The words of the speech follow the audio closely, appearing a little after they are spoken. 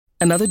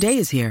Another day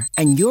is here,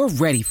 and you're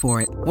ready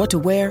for it. What to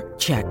wear?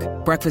 Check.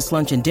 Breakfast,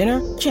 lunch, and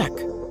dinner? Check.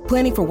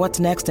 Planning for what's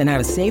next and how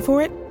to save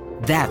for it?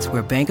 That's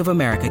where Bank of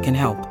America can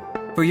help.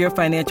 For your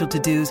financial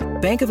to-dos,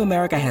 Bank of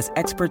America has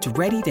experts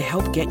ready to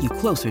help get you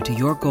closer to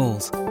your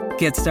goals.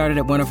 Get started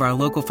at one of our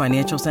local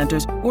financial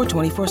centers or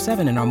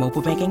 24/7 in our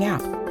mobile banking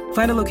app.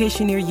 Find a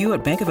location near you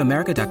at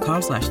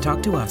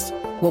bankofamerica.com/talktous.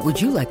 What would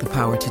you like the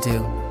power to do?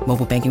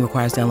 Mobile banking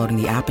requires downloading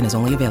the app and is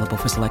only available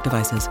for select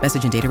devices.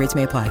 Message and data rates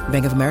may apply.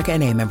 Bank of America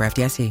N.A., member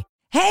FDIC.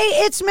 Hey,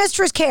 it's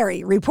Mistress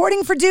Carrie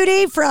reporting for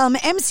duty from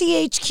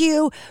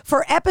MCHQ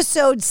for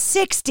episode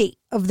 60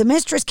 of the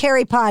Mistress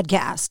Carrie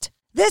podcast.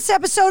 This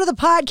episode of the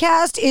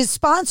podcast is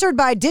sponsored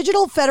by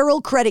Digital Federal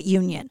Credit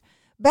Union,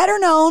 better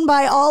known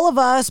by all of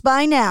us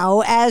by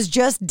now as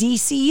just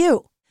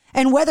DCU.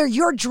 And whether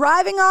you're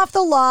driving off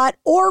the lot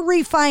or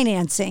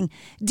refinancing,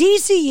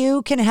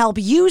 DCU can help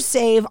you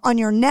save on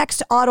your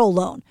next auto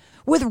loan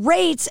with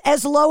rates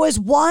as low as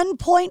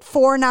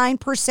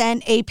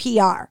 1.49%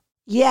 APR.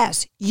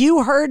 Yes,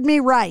 you heard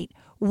me right.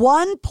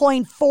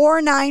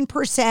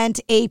 1.49%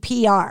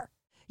 APR.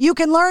 You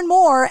can learn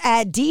more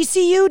at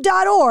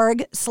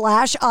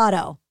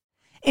dcu.org/auto.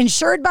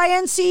 Insured by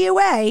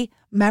NCUA,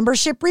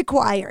 membership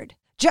required.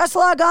 Just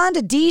log on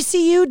to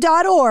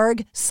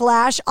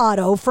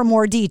dcu.org/auto for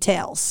more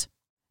details.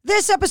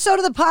 This episode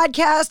of the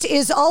podcast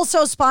is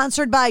also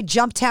sponsored by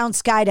Jumptown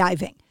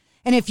Skydiving.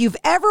 And if you've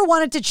ever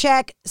wanted to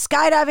check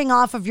skydiving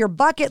off of your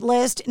bucket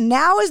list,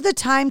 now is the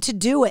time to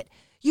do it.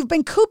 You've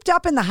been cooped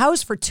up in the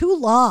house for too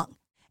long.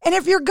 And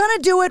if you're going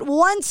to do it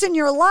once in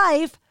your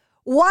life,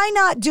 why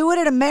not do it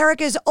at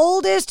America's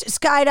oldest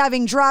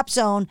skydiving drop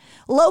zone,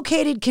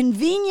 located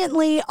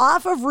conveniently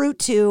off of Route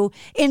 2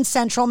 in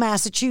central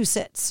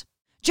Massachusetts?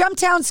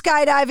 Jumptown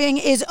Skydiving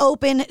is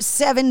open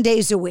 7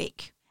 days a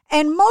week,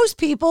 and most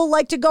people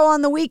like to go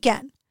on the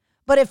weekend.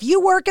 But if you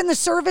work in the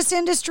service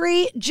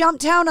industry,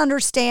 Jumptown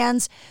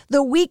understands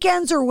the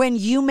weekends are when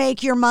you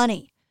make your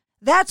money.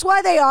 That's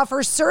why they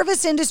offer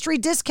service industry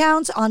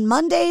discounts on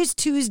Mondays,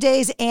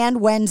 Tuesdays, and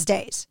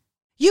Wednesdays.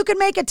 You can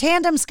make a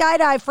tandem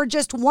skydive for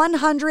just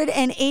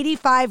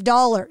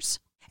 $185.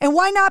 And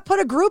why not put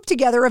a group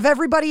together of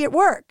everybody at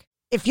work?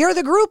 If you're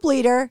the group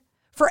leader,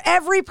 for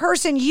every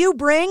person you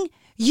bring,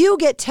 you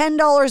get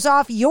 $10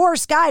 off your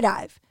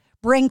skydive.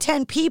 Bring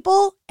 10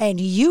 people and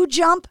you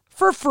jump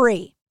for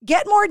free.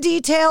 Get more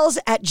details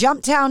at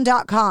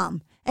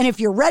jumptown.com. And if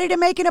you're ready to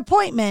make an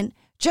appointment,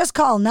 just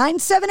call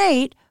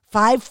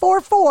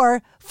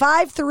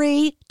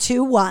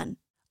 978-544-5321.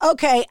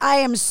 Okay, I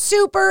am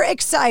super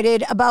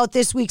excited about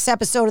this week's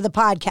episode of the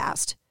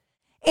podcast.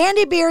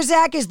 Andy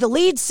Biersack is the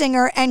lead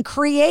singer and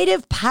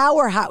creative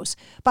powerhouse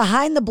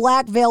behind the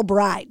Black Veil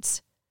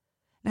Brides.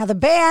 Now, the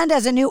band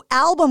has a new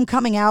album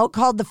coming out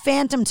called The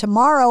Phantom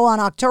Tomorrow on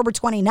October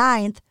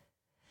 29th.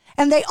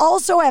 And they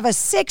also have a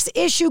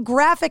 6-issue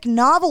graphic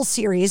novel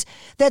series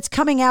that's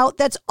coming out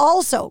that's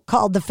also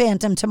called The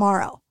Phantom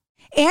Tomorrow.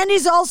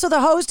 Andy's also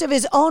the host of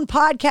his own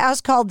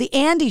podcast called The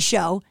Andy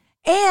Show,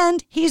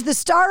 and he's the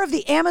star of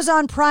the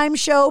Amazon Prime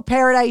show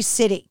Paradise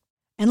City.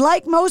 And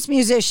like most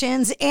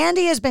musicians,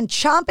 Andy has been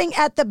chomping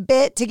at the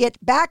bit to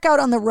get back out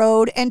on the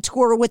road and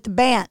tour with the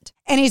band.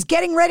 And he's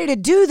getting ready to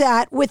do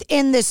that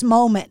within this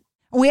moment.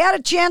 And we had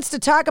a chance to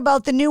talk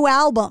about the new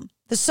album,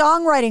 the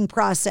songwriting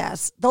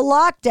process, the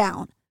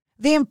lockdown,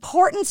 the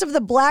importance of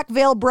the Black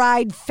Veil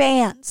Bride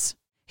fans,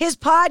 his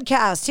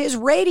podcast, his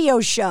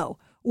radio show,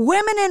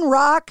 Women in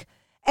Rock,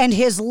 and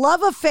his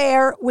love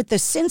affair with the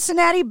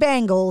Cincinnati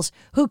Bengals,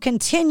 who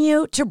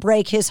continue to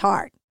break his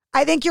heart.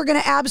 I think you're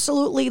going to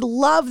absolutely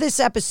love this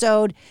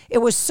episode. It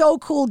was so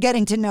cool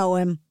getting to know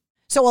him.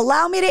 So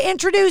allow me to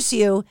introduce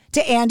you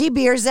to Andy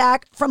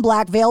Biersack from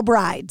Black Veil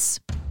Brides.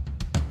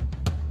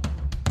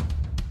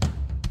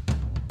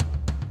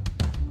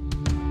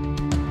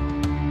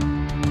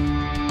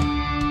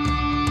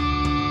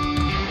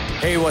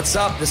 Hey, what's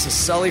up? This is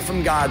Sully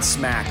from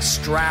Godsmack.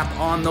 Strap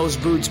on those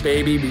boots,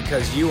 baby,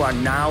 because you are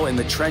now in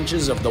the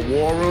trenches of the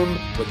war room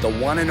with the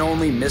one and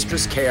only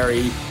Mistress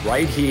Carrie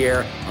right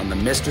here on the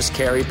Mistress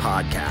Carrie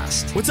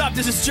podcast. What's up?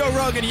 This is Joe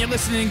Rogan, and you're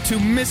listening to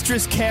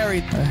Mistress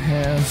Carrie. Her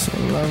hair so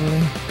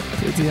lovely,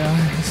 pretty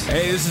eyes.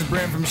 Hey, this is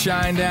Brent from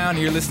Shinedown, and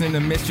you're listening to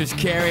Mistress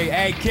Carrie.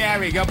 Hey,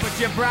 Carrie, go put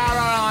your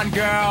bra on,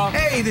 girl.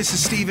 Hey, this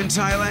is Steven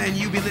Tyler, and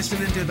you be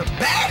listening to the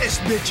baddest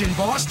bitch in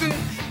Boston,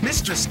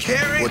 Mistress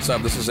Carrie. What's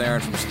up? This is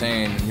Aaron from Stain,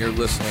 and you're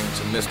listening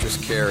to Mistress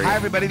Carrie. Hi,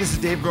 everybody. This is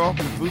Dave Grohl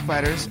from the Foo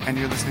Fighters, and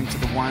you're listening to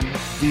the one,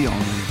 the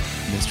only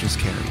Mistress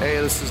Carrie. Hey,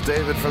 this is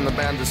David from the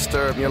band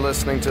Disturbed, and you're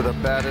listening to the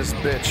baddest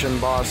bitch in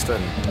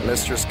Boston,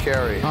 Mistress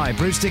Carrie. Hi,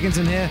 Bruce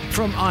Dickinson here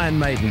from Iron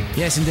Maiden.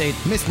 Yes, indeed,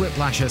 Miss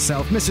Whiplash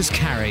herself, Mrs.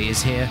 Carrie,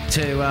 is here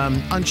to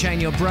unchain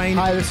your brain.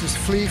 Hi, this is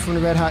Flea from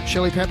the Red Hot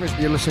Chili Peppers.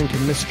 You're listening to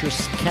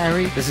Mistress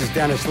Carrie. This is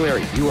Dennis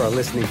Leary. You are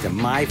listening to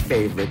my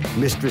favorite,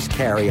 Mistress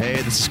Carrie.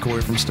 Hey, this is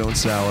Corey from Stone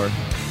Sour,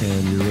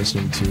 and you're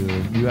listening to,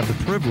 you have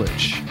the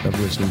privilege of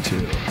listening to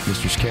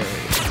Mistress Carrie.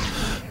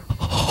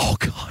 Oh,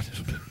 God.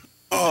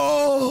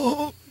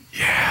 Oh,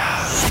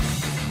 yeah.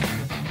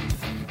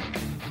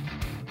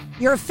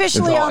 You're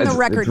officially on the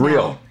record now.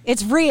 Real.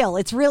 It's real.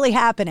 It's really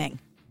happening.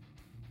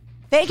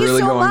 Thank you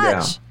really so going much.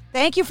 down.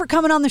 Thank you for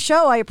coming on the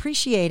show. I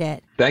appreciate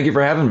it. Thank you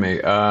for having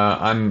me.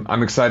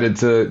 I'm excited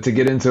to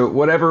get into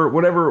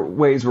whatever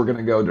ways we're going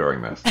to go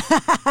during this.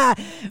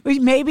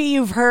 Maybe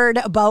you've heard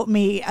about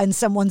me and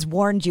someone's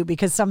warned you,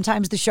 because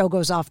sometimes the show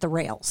goes off the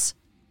rails.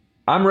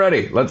 I'm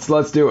ready.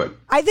 Let's do it.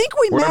 I think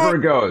we wherever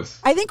it goes.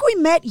 I think we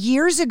met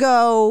years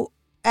ago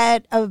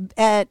at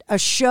a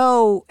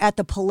show at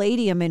the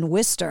Palladium in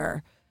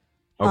Worcester.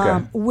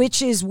 Okay.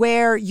 Which is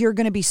where you're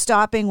going to be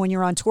stopping when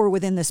you're on tour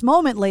Within This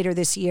Moment later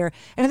this year.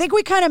 And I think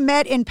we kind of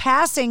met in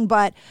passing,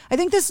 but I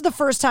think this is the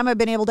first time I've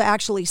been able to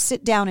actually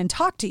sit down and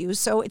talk to you.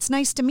 So it's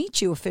nice to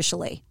meet you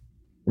officially.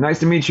 Nice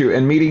to meet you,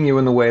 and meeting you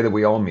in the way that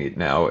we all meet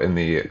now in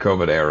the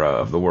COVID era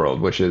of the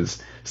world, which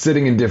is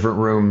sitting in different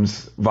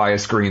rooms via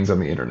screens on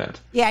the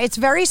internet. Yeah, it's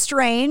very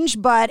strange,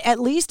 but at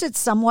least it's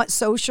somewhat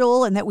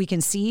social and that we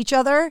can see each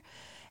other.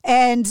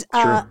 And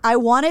Sure. I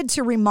wanted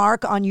to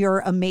remark on your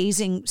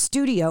amazing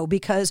studio,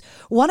 because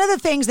one of the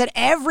things that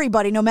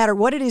everybody, no matter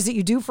what it is that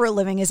you do for a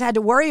living, has had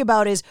to worry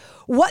about is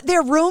what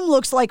their room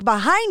looks like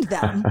behind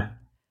them.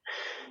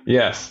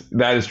 Yes,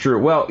 that is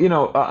true. Well,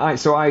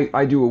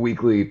 I do a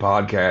weekly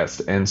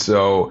podcast, and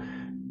so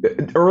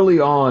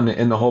early on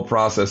in the whole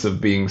process of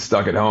being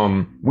stuck at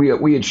home,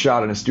 we had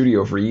shot in a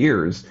studio for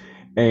years.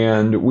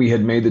 And we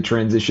had made the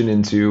transition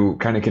into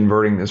kind of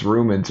converting this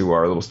room into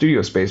our little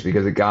studio space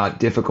because it got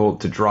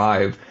difficult to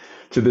drive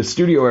to the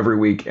studio every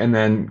week. And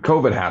then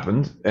COVID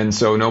happened. And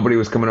so nobody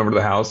was coming over to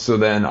the house. So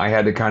then I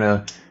had to kind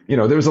of,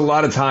 there was a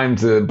lot of time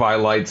to buy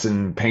lights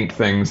and paint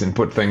things and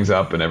put things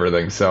up and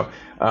everything. So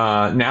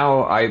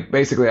now I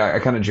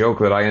kind of joke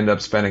that I end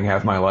up spending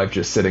half my life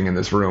just sitting in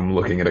this room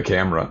looking at a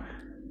camera.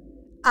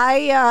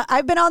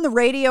 I've been on the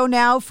radio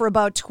now for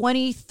about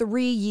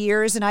 23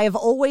 years, and I have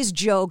always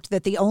joked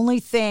that the only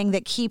thing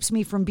that keeps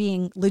me from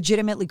being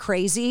legitimately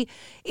crazy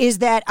is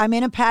that I'm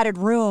in a padded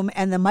room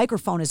and the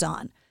microphone is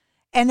on.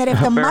 And that if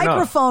the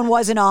microphone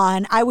wasn't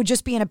on, I would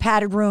just be in a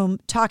padded room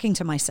talking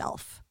to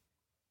myself.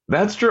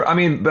 That's true. I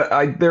mean,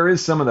 but there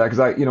is some of that because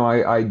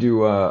I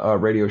do a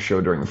radio show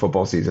during the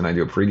football season. I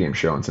do a pregame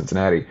show in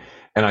Cincinnati.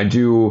 And I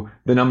do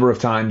the number of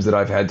times that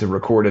I've had to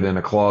record it in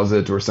a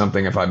closet or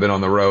something if I've been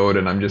on the road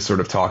and I'm just sort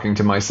of talking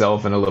to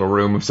myself in a little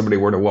room. If somebody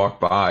were to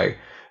walk by,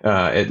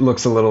 it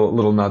looks a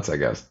little nuts, I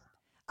guess.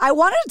 I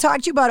wanted to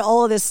talk to you about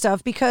all of this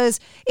stuff because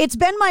it's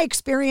been my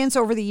experience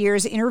over the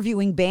years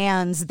interviewing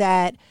bands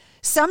that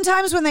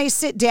sometimes when they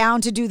sit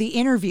down to do the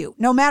interview,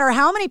 no matter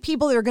how many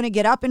people they're going to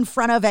get up in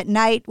front of at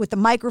night with the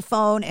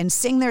microphone and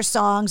sing their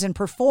songs and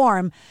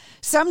perform,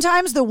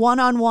 sometimes the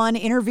one-on-one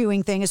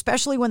interviewing thing,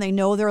 especially when they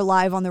know they're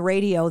live on the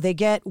radio, they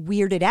get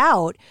weirded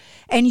out.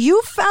 And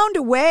you found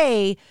a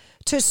way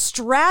to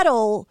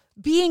straddle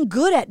being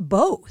good at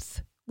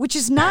both, which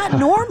is not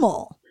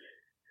normal.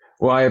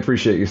 Well, I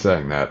appreciate you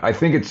saying that. I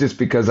think it's just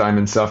because I'm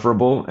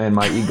insufferable and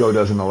my ego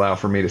doesn't allow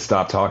for me to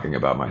stop talking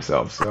about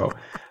myself. So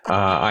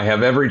I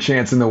have every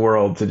chance in the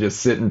world to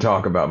just sit and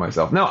talk about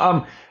myself.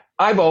 Now,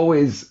 I've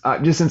always,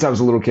 just since I was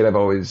a little kid, I've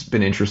always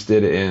been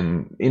interested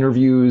in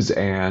interviews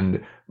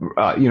and,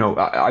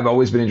 I've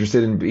always been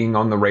interested in being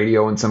on the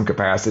radio in some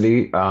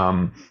capacity.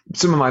 Some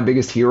of my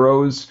biggest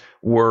heroes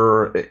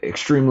were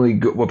extremely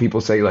good, what people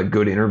say, like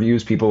good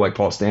interviews. People like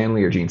Paul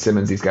Stanley or Gene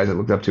Simmons, these guys I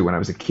looked up to when I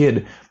was a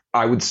kid.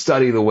 I would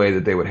study the way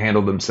that they would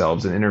handle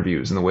themselves in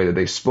interviews and the way that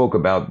they spoke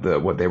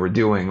about what they were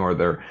doing or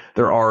their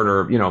art,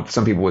 or,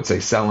 some people would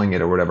say selling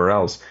it or whatever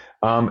else.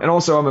 And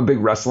also I'm a big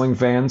wrestling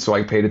fan, so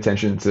I paid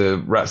attention to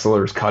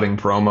wrestlers cutting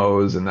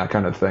promos and that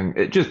kind of thing.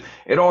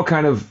 It all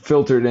kind of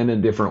filtered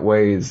in different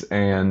ways.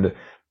 And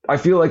I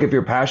feel like if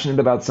you're passionate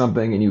about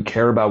something and you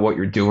care about what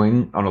you're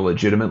doing on a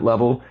legitimate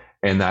level,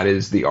 and that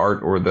is the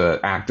art or the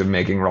act of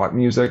making rock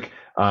music,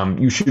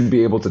 you should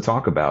be able to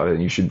talk about it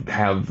and you should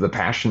have the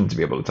passion to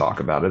be able to talk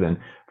about it. And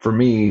for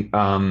me,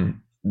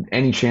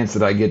 any chance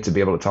that I get to be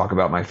able to talk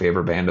about my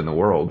favorite band in the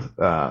world,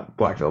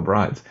 Black Veil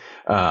Brides,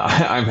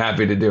 I'm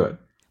happy to do it.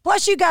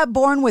 Plus you got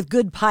born with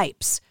good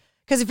pipes.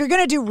 Because if you're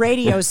going to do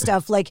radio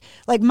stuff, like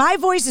my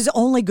voice is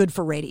only good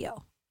for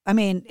radio. I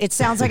mean, it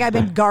sounds like I've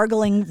been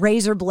gargling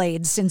razor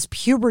blades since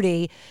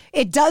puberty.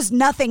 It does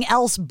nothing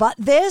else but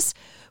this.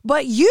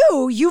 But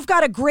you've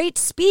got a great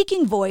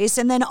speaking voice,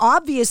 and then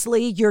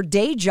obviously your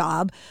day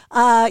job,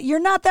 you're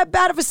not that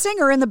bad of a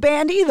singer in the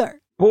band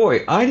either.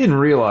 Boy, I didn't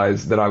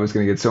realize that I was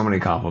going to get so many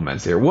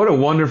compliments here. What a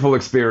wonderful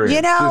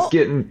experience.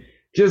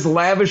 Just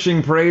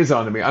lavishing praise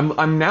onto me.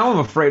 I'm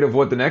afraid of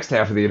what the next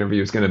half of the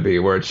interview is going to be,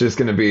 where it's just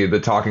going to be the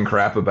talking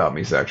crap about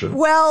me section.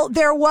 Well,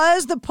 there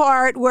was the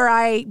part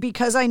where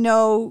because I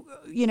know,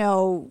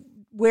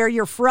 where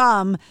you're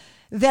from,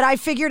 that I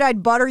figured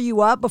I'd butter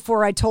you up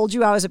before I told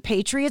you I was a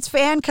Patriots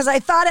fan, because I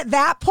thought at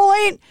that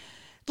point,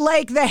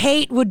 the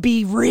hate would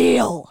be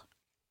real.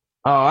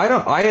 Oh,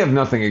 I have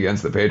nothing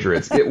against the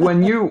Patriots.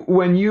 When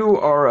you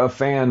are a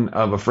fan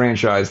of a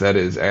franchise that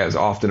is as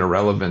often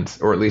irrelevant,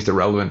 or at least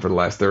irrelevant for the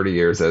last 30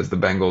 years as the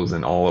Bengals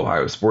and all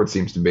Ohio sports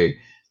seems to be,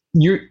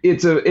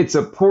 it's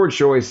a poor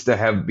choice to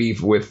have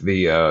beef with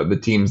the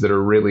teams that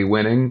are really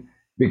winning,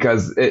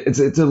 because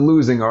it's a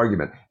losing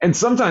argument. And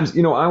sometimes,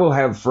 I will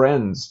have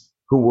friends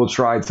who will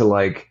try to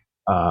like,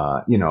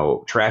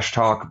 trash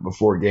talk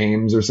before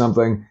games or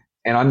something.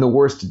 And I'm the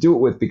worst to do it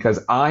with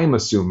because I'm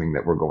assuming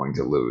that we're going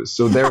to lose.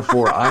 So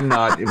therefore, I'm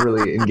not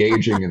really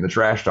engaging in the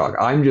trash talk.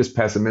 I'm just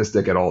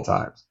pessimistic at all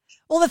times.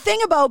 Well, the thing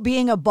about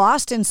being a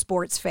Boston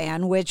sports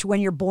fan, which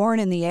when you're born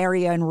in the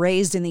area and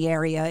raised in the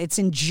area, it's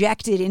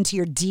injected into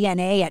your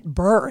DNA at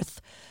birth.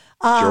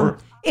 Sure.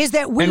 Is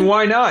that and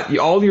why not?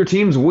 All your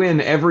teams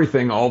win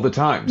everything all the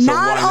time. So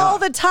not all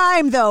the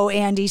time, though,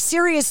 Andy.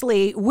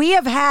 Seriously, we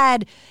have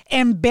had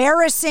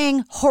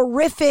embarrassing,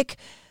 horrific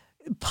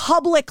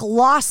public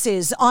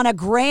losses on a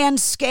grand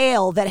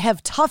scale that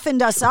have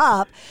toughened us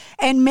up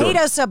and made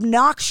us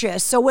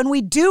obnoxious. So when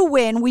we do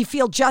win, we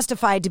feel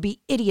justified to be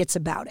idiots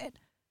about it.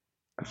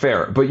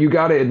 Fair, but you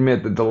got to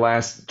admit that the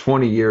last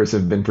 20 years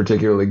have been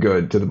particularly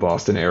good to the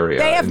Boston area.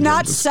 They have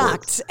not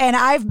sucked, and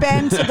I've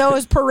been to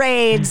those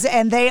parades,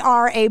 and they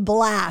are a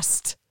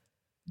blast.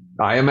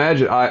 I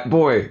imagine. I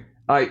watch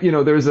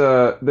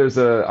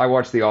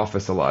The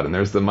Office a lot, and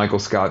there's the Michael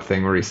Scott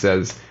thing where he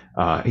says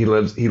he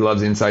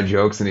loves inside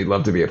jokes, and he'd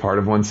love to be a part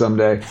of one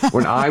someday.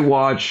 When I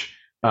watch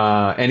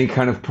any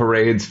kind of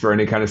parades for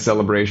any kind of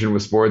celebration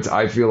with sports,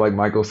 I feel like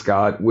Michael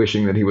Scott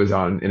wishing that he was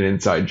on an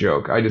inside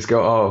joke. I just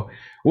go, oh,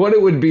 what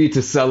it would be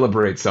to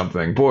celebrate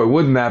something. Boy,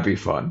 wouldn't that be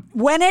fun?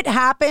 When it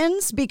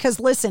happens, because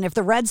listen, if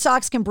the Red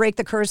Sox can break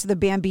the curse of the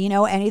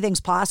Bambino, anything's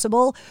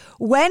possible.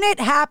 When it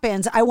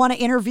happens, I want to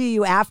interview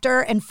you after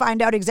and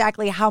find out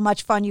exactly how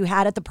much fun you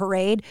had at the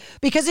parade,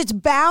 because it's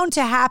bound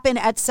to happen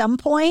at some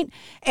point,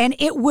 and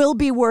it will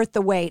be worth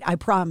the wait, I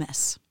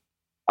promise.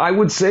 I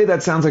would say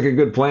that sounds like a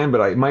good plan,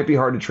 but it might be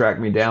hard to track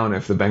me down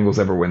if the Bengals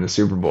ever win the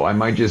Super Bowl. I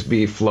might just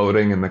be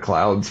floating in the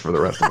clouds for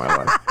the rest of my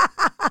life.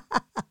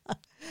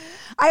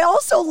 I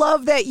also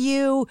love that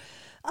you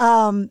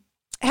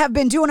have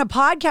been doing a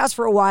podcast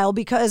for a while,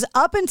 because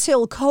up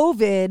until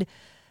COVID,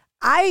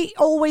 I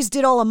always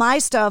did all of my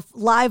stuff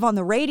live on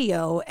the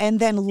radio and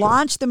then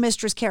launched the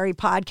Mistress Carrie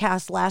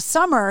podcast last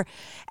summer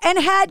and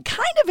had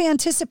kind of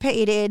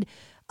anticipated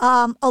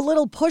a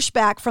little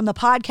pushback from the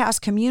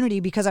podcast community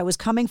because I was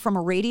coming from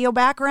a radio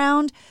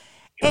background.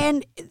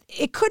 And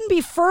it couldn't be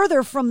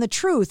further from the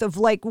truth of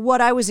like what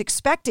I was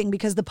expecting,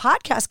 because the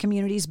podcast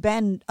community's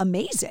been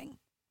amazing.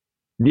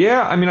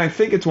 Yeah, I mean, I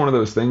think it's one of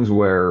those things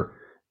where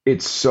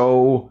it's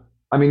so,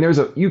 I mean,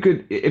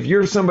 if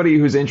you're somebody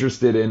who's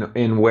interested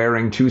in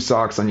wearing two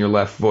socks on your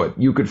left foot,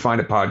 you could find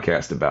a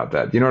podcast about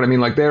that. You know what I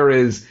mean? Like there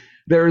is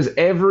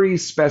every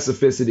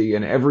specificity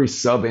and every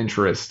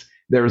sub-interest,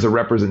 there is a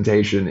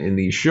representation in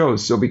these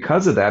shows. So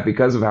because of that,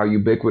 because of how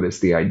ubiquitous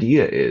the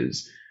idea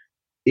is,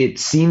 it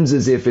seems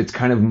as if it's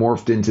kind of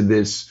morphed into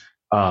this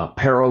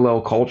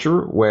parallel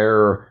culture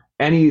where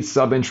any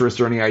sub-interest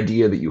or any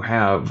idea that you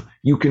have,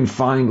 you can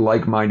find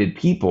like-minded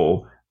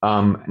people,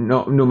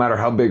 no matter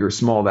how big or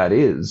small that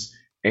is.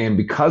 And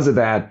because of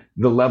that,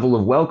 the level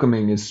of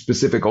welcoming is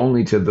specific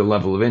only to the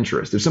level of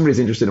interest. If somebody's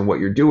interested in what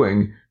you're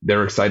doing,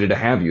 they're excited to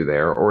have you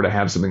there or to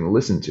have something to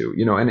listen to.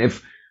 And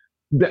if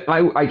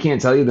I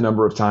can't tell you the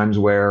number of times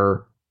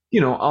where,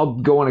 I'll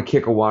go on a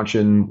kick of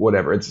watching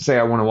whatever. Say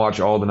I want to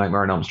watch all the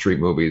Nightmare on Elm Street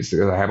movies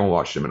because I haven't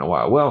watched them in a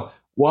while. Well,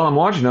 while I'm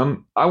watching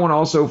them, I want to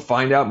also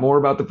find out more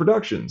about the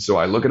production. So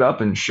I look it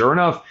up, and sure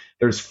enough,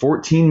 there's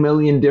 14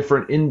 million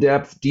different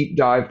in-depth, deep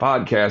dive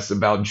podcasts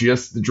about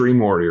just the Dream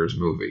Warriors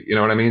movie. You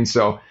know what I mean?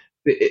 So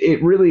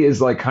it really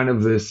is like kind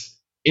of this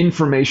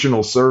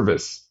informational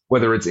service,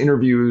 whether it's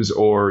interviews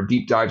or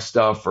deep dive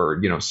stuff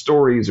or,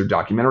 stories or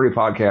documentary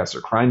podcasts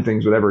or crime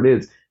things, whatever it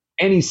is.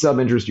 Any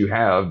sub-interest you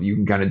have, you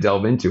can kind of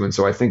delve into. And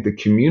so I think the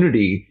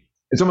community,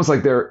 it's almost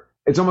like the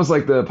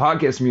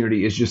podcast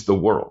community is just the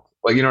world.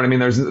 Like, you know what I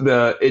mean?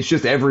 It's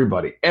just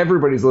everybody.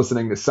 Everybody's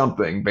listening to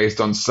something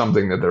based on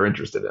something that they're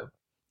interested in.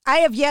 I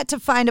have yet to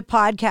find a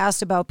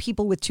podcast about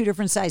people with two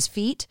different size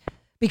feet,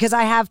 because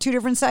I have two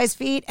different size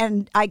feet,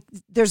 and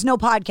there's no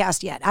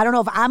podcast yet. I don't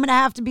know if I'm going to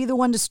have to be the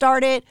one to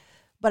start it,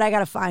 but I got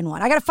to find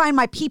one. I got to find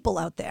my people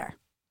out there.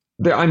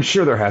 I'm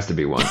sure there has to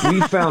be one.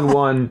 We found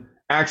one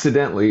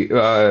accidentally.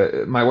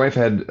 My wife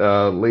had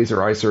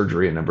laser eye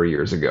surgery a number of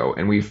years ago,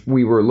 and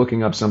we were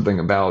looking up something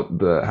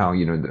about how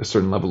a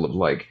certain level of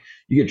like,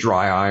 you get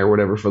dry eye or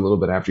whatever for a little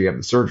bit after you have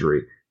the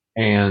surgery.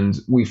 And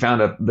we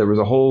found out there was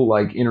a whole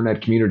like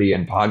internet community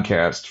and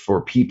podcast for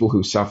people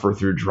who suffer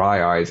through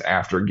dry eyes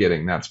after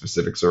getting that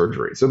specific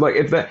surgery. So like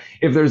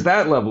if there's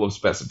that level of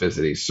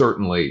specificity,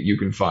 certainly you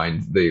can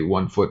find the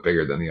 1 foot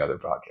bigger than the other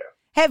podcast.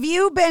 Have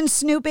you been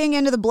snooping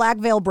into the Black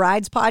Veil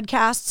Brides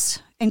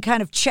podcasts and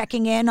kind of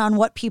checking in on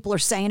what people are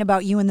saying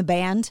about you and the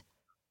band?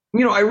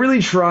 I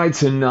really tried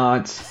to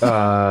not,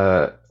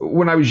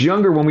 when I was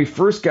younger, when we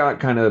first got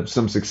kind of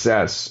some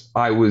success,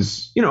 I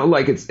was,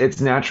 like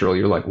it's natural.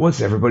 You're like,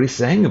 what's everybody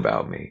saying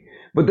about me?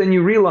 But then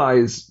you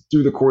realize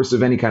through the course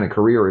of any kind of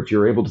career, if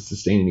you're able to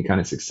sustain any kind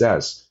of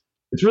success,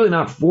 it's really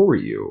not for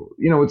you.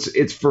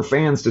 It's for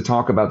fans to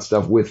talk about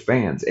stuff with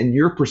fans, and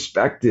your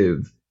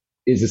perspective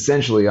is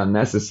essentially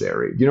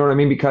unnecessary. You know what I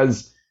mean?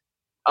 Because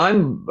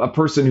I'm a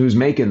person who's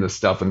making this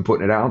stuff and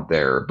putting it out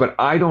there, but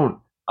I don't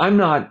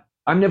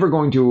I'm never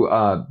going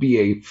to be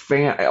a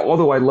fan.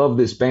 Although I love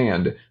this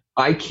band,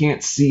 I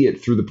can't see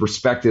it through the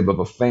perspective of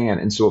a fan.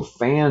 And so a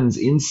fan's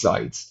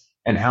insights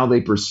and how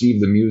they perceive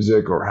the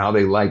music or how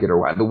they like it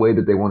or the way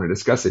that they want to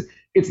discuss it,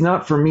 it's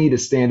not for me to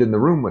stand in the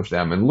room with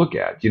them and look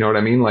at. You know what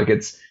I mean? Like,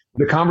 it's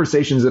the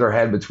conversations that are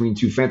had between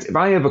two fans. If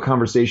I have a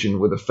conversation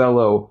with a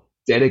fellow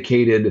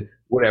dedicated,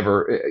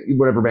 whatever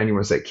band you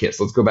want to say, Kiss.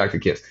 Let's go back to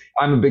Kiss.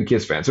 I'm a big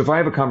Kiss fan. So if I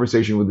have a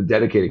conversation with a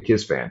dedicated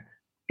Kiss fan,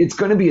 it's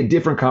going to be a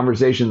different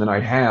conversation than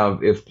I'd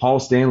have if Paul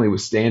Stanley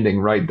was standing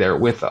right there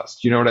with us.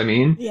 Do you know what I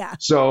mean? Yeah.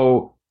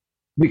 So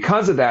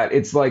because of that,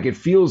 it's like, it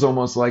feels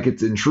almost like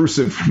it's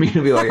intrusive for me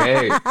to be like,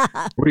 hey,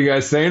 what are you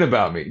guys saying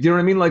about me? Do you know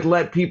what I mean? Like,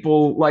 let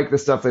people like the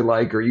stuff they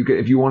like, or you could,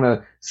 if you want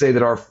to say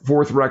that our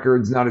fourth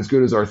record's not as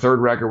good as our third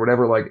record,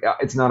 whatever, like,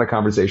 it's not a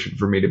conversation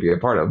for me to be a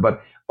part of.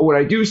 But what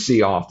I do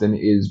see often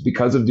is,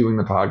 because of doing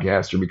the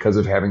podcast or because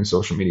of having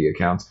social media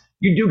accounts,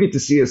 you do get to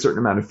see a certain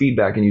amount of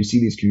feedback and you see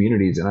these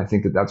communities. And I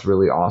think that that's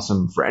really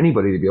awesome for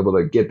anybody to be able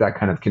to get that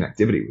kind of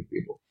connectivity with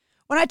people.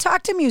 When I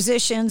talk to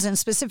musicians and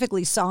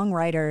specifically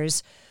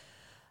songwriters,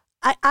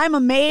 I'm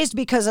amazed,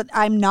 because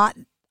I'm not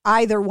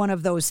either one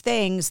of those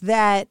things,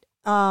 that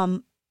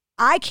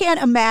I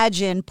can't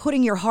imagine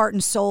putting your heart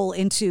and soul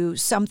into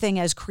something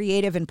as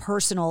creative and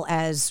personal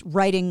as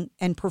writing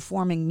and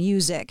performing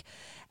music,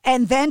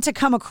 and then to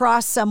come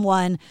across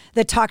someone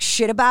that talks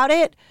shit about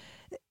it.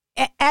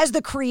 As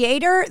the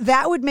creator,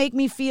 that would make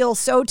me feel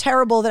so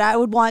terrible that I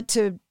would want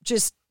to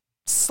just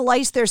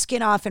slice their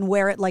skin off and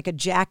wear it like a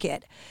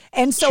jacket.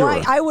 And so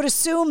Sure. I would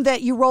assume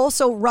that you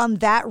also run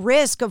that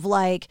risk of,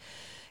 like,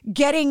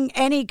 getting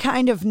any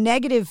kind of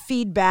negative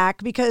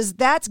feedback, because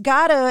that's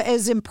gotta,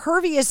 as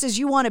impervious as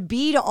you want to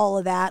be to all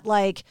of that,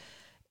 like,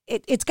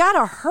 it's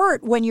gotta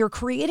hurt when you're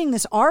creating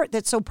this art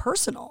that's so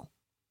personal.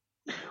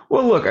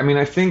 Well, look, I mean,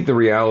 I think the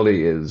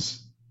reality is,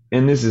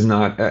 and this is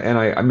not, and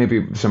I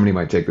maybe somebody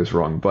might take this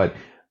wrong, but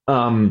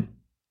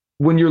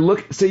when you're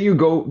say you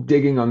go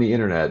digging on the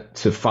internet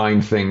to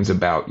find things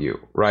about you,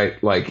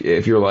 right? Like,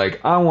 if you're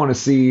like, I want to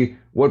see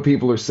what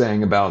people are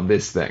saying about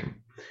this thing,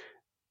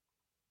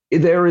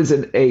 there is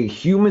a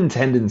human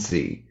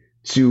tendency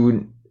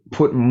to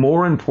put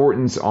more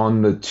importance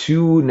on the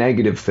 2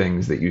 negative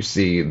things that you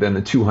see than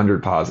the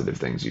 200 positive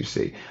things you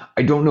see.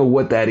 I don't know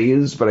what that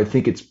is, but I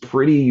think it's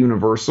pretty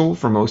universal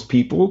for most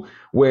people,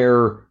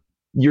 where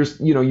you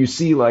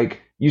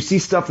see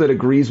stuff that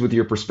agrees with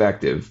your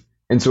perspective,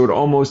 and so it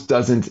almost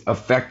doesn't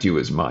affect you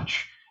as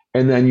much.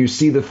 And then you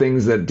see the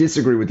things that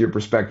disagree with your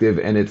perspective,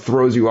 and it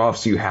throws you off,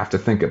 so you have to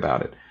think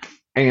about it.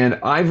 And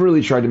I've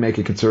really tried to make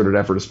a concerted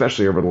effort,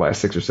 especially over the last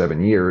 6 or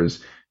 7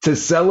 years, to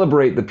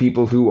celebrate the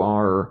people who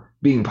are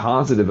being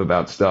positive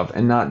about stuff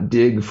and not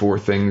dig for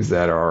things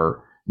that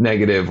are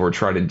negative or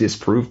try to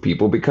disprove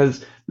people,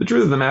 because the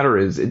truth of the matter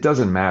is, it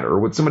doesn't matter.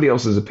 What somebody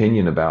else's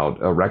opinion about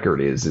a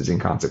record is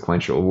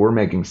inconsequential. We're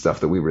making stuff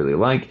that we really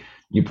like.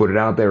 You put it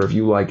out there. If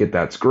you like it,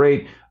 that's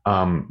great.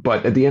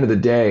 But at the end of the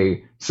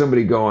day,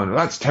 somebody going,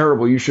 that's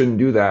terrible, you shouldn't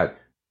do that,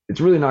 it's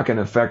really not going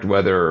to affect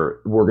whether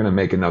we're going to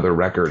make another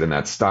record in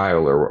that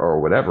style or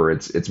whatever.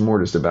 It's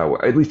more just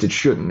about, at least it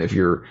shouldn't. If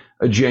you're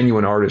a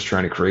genuine artist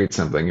trying to create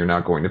something, you're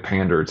not going to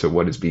pander to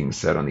what is being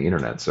said on the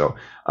internet. So,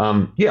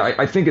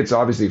 I think it's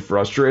obviously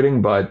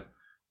frustrating, but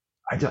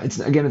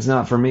it's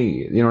not for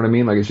me. You know what I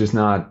mean? Like, it's just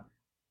not,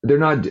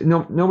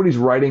 nobody's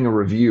writing a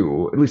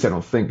review. At least I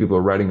don't think people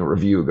are writing a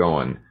review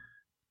going,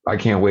 I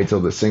can't wait till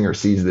the singer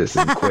sees this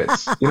and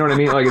quits. You know what I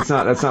mean? Like,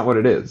 that's not what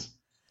it is.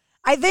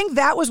 I think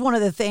that was one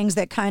of the things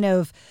that kind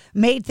of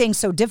made things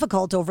so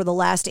difficult over the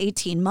last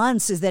 18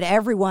 months, is that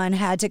everyone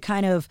had to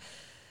kind of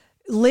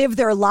live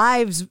their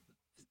lives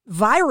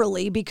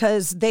virally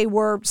because they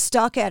were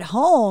stuck at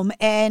home.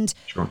 And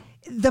Sure.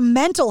 The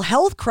mental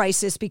health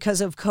crisis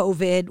because of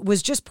COVID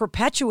was just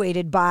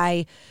perpetuated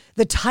by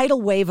the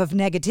tidal wave of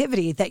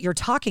negativity that you're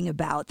talking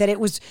about, that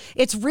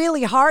it's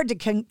really hard to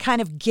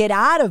kind of get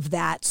out of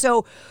that.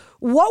 So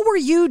what were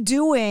you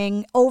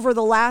doing over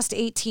the last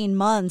 18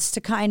 months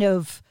to kind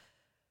of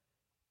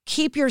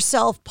keep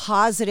yourself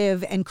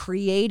positive and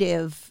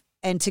creative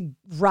and to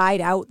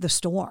ride out the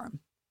storm?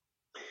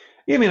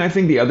 Yeah, I mean, I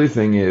think the other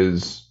thing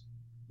is,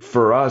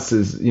 for us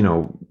as,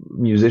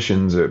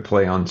 musicians that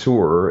play on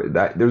tour,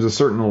 that there's a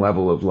certain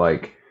level of,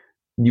 like,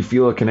 you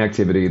feel a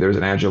connectivity, there's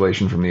an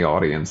adulation from the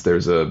audience,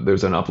 there's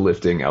an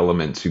uplifting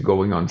element to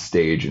going on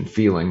stage and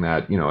feeling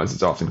that, as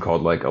it's often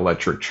called, like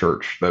electric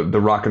church,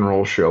 the rock and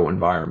roll show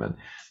environment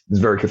is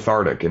very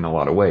cathartic in a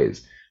lot of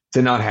ways.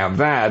 To not have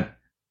that,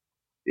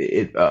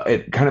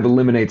 it kind of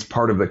eliminates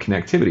part of the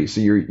connectivity.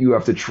 So you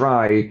have to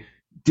try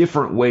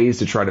different ways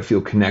to try to feel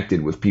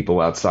connected with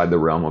people outside the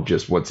realm of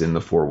just what's in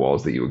the 4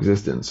 walls that you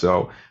exist in.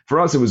 So for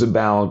us, it was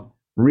about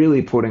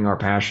really putting our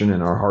passion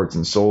and our hearts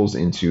and souls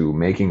into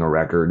making a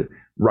record,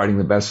 writing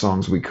the best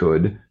songs we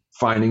could,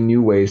 finding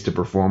new ways to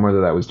perform,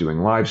 whether that was doing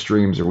live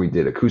streams or we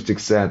did acoustic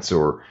sets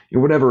or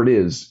whatever it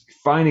is,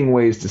 finding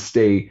ways to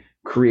stay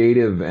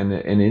creative and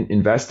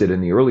invested in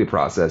the early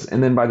process.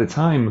 And then by the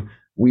time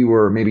we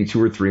were maybe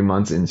 2 or 3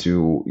 months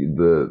into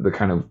the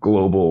kind of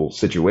global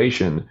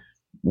situation,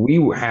 we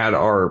had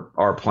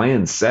our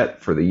plans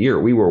set for the year.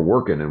 We were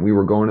working and we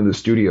were going to the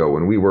studio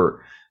and we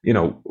were,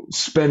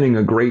 spending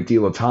a great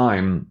deal of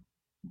time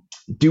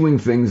doing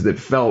things that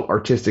felt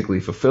artistically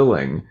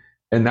fulfilling.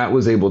 And that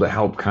was able to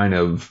help kind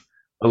of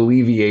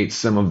alleviate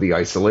some of the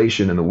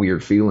isolation and the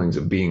weird feelings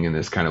of being in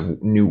this kind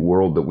of new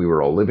world that we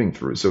were all living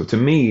through. So to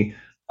me,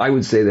 I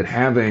would say that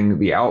having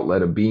the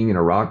outlet of being in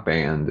a rock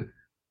band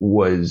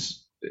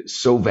was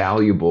so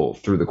valuable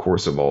through the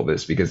course of all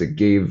this, because it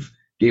gave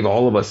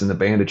all of us in the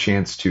band a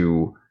chance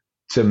to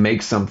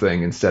make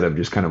something instead of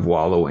just kind of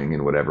wallowing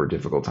in whatever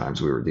difficult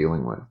times we were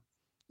dealing with.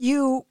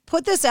 You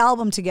put this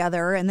album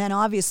together, and then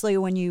obviously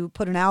when you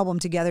put an album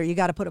together, you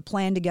got to put a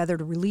plan together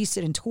to release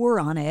it and tour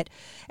on it.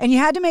 And you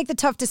had to make the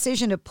tough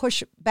decision to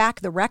push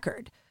back the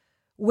record,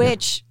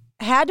 which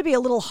had to be a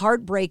little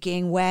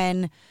heartbreaking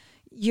when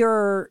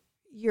you're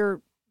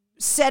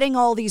setting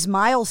all these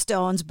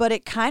milestones, but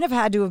it kind of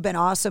had to have been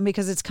awesome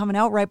because it's coming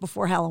out right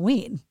before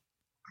Halloween.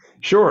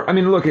 Sure. I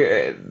mean, look,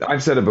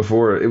 I've said it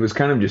before. It was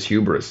kind of just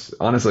hubris.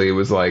 Honestly, it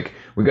was like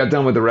we got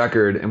done with the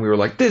record and we were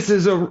like, this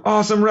is an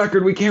awesome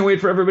record. We can't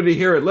wait for everybody to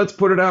hear it. Let's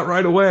put it out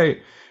right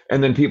away.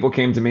 And then people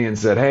came to me and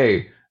said,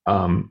 hey,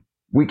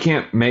 we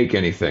can't make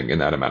anything in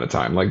that amount of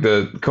time. Like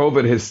the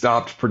COVID has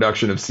stopped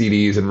production of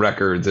CDs and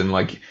records and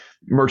like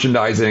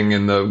merchandising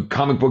and the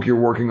comic book you're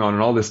working on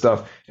and all this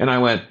stuff. And I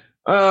went,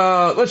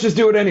 let's just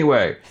do it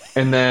anyway.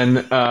 And then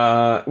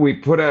we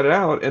put it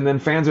out and then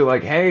fans are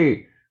like,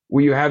 hey,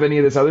 will you have any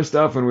of this other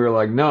stuff? And we were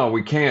like, no,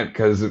 we can't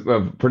because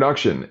of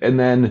production. And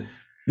then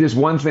this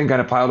one thing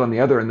kind of piled on the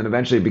other. And then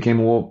eventually it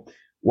became, well,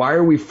 why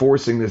are we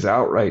forcing this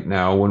out right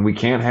now when we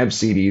can't have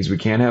CDs, we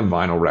can't have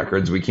vinyl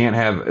records, we can't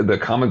have the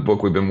comic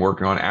book we've been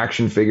working on,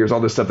 action figures,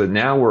 all this stuff that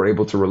now we're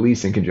able to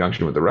release in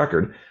conjunction with the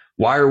record.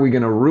 Why are we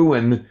going to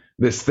ruin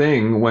this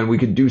thing when we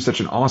could do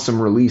such an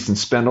awesome release and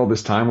spend all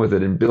this time with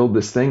it and build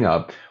this thing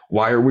up?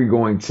 Why are we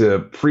going to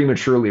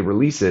prematurely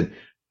release it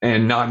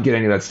and not get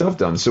any of that stuff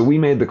done? So we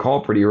made the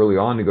call pretty early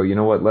on to go, you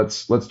know what,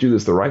 let's do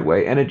this the right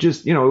way. And it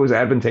just, it was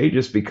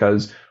advantageous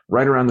because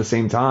right around the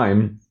same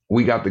time,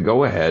 we got the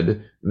go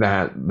ahead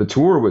that the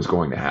tour was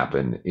going to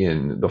happen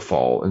in the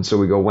fall. And so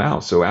we go, wow,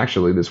 so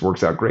actually this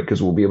works out great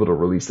because we'll be able to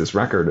release this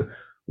record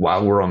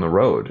while we're on the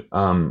road.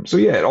 So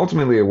yeah,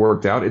 ultimately it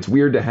worked out. It's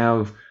weird to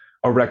have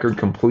a record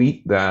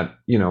complete that,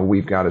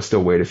 we've got to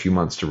still wait a few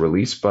months to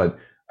release, but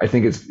I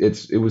think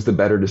it was the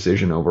better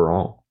decision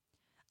overall.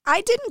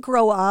 I didn't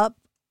grow up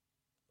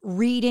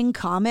reading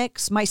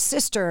comics. My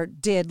sister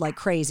did like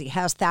crazy,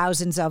 has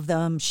thousands of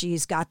them.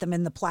 She's got them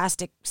in the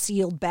plastic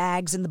sealed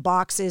bags and the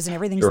boxes and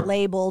everything's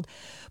labeled.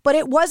 But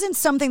it wasn't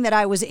something that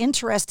I was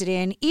interested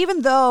in,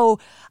 even though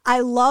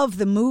I love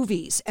the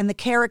movies and the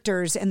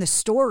characters and the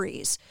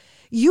stories.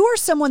 You are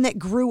someone that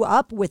grew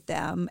up with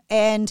them.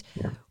 And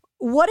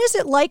what is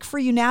it like for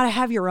you now to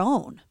have your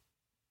own?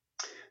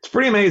 It's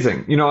pretty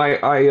amazing.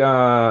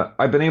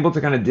 I've been able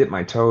to kind of dip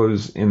my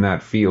toes in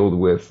that field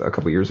with a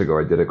couple of years ago.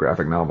 I did a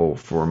graphic novel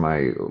for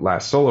my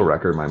last solo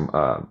record,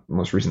 my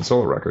most recent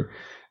solo record.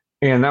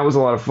 And that was a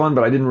lot of fun,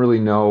 but I didn't really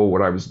know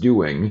what I was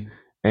doing.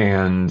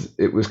 And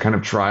it was kind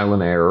of trial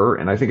and error.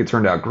 And I think it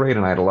turned out great.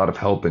 And I had a lot of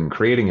help in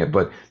creating it.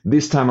 But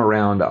this time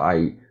around,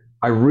 I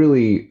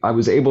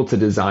was able to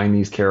design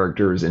these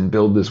characters and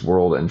build this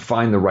world and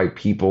find the right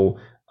people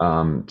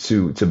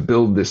to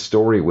build this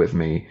story with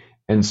me.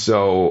 And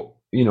so,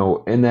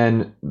 and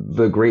then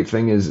the great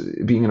thing is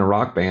being in a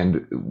rock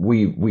band,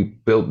 we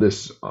built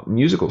this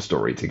musical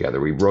story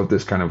together. We wrote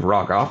this kind of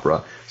rock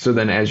opera. So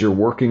then as you're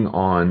working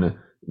on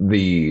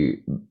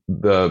the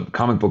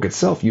comic book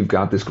itself, you've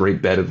got this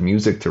great bed of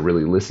music to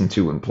really listen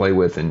to and play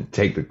with and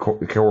take the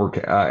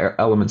core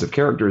elements of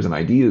characters and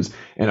ideas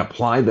and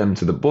apply them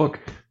to the book.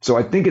 So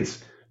I think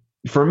it's,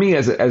 for me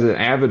as an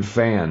avid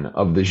fan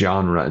of the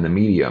genre and the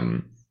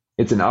medium,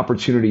 it's an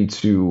opportunity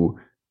to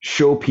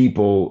show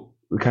people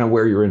kind of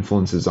wear your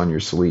influences on your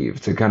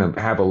sleeve, to kind of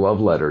have a love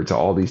letter to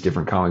all these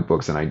different comic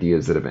books and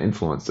ideas that have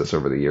influenced us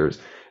over the years.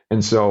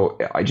 And so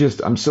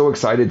I'm so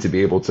excited to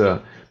be able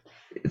to,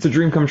 it's a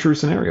dream come true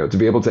scenario to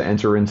be able to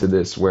enter into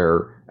this,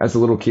 where as a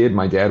little kid,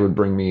 my dad would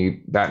bring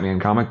me Batman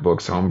comic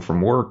books home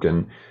from work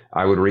and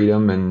I would read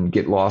them and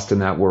get lost in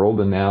that world.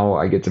 And now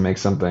I get to make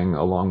something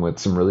along with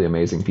some really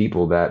amazing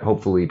people that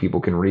hopefully people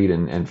can read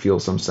and feel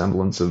some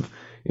semblance of,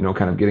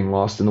 kind of getting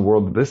lost in the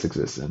world that this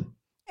exists in.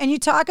 And you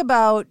talk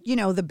about,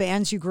 the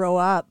bands you grow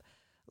up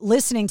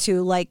listening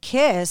to, like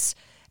Kiss,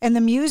 and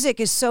the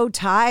music is so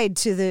tied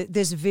to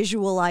this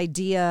visual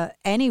idea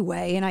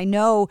anyway. And I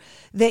know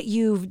that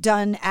you've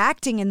done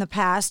acting in the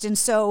past. And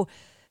so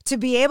to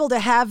be able to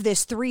have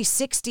this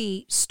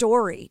 360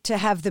 story, to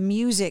have the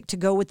music to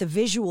go with the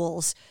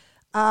visuals,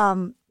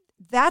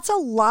 that's a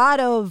lot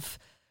of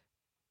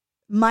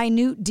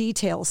minute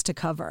details to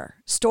cover,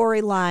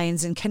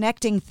 storylines and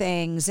connecting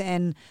things.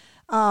 And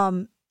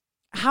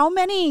how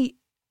many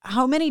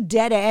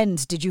dead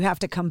ends did you have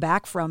to come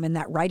back from in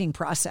that writing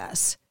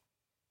process?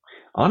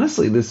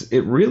 Honestly,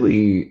 it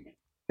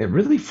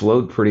really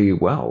flowed pretty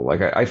well.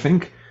 Like I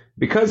think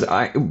because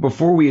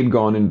before we had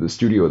gone into the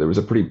studio, there was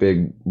a pretty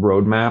big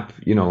roadmap.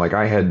 You know, like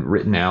I had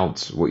written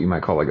out what you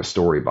might call like a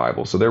story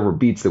Bible. So there were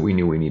beats that we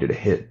knew we needed to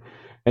hit.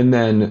 And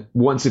then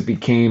once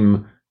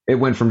it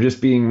went from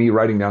just being me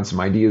writing down some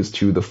ideas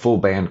to the full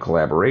band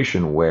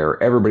collaboration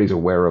where everybody's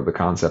aware of the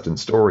concept and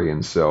story.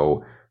 And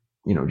so,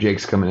 you know,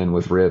 Jake's coming in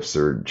with riffs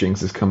or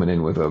Jinx is coming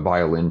in with a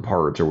violin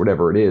part or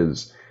whatever it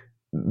is.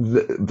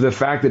 The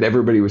fact that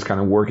everybody was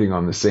kind of working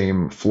on the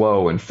same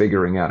flow and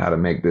figuring out how to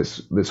make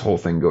this whole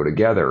thing go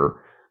together,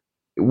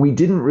 we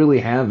didn't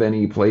really have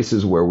any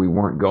places where we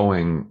weren't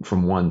going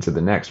from one to the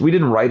next. We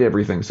didn't write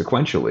everything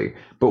sequentially,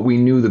 but we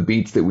knew the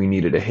beats that we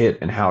needed to hit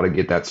and how to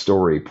get that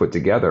story put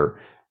together.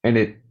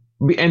 And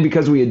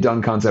because we had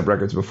done concept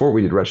records before,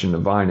 we did Wretched and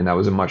Divine, and that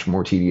was a much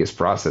more tedious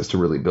process to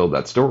really build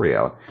that story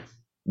out.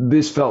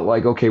 This felt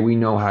like, okay, we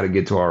know how to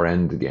get to our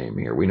end game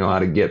here. We know how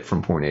to get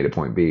from point A to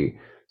point B.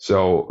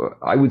 So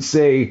I would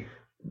say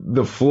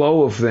the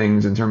flow of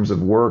things in terms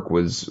of work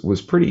was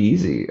pretty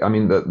easy. I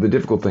mean, the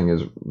difficult thing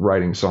is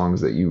writing songs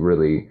that you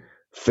really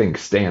think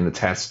stand the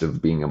test of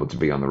being able to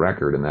be on the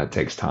record, and that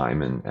takes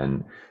time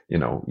and you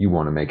know, you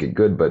want to make it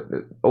good. But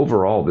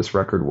overall, this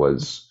record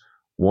was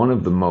one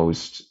of the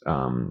most,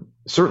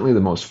 certainly the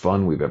most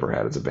fun we've ever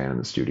had as a band in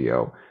the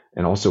studio,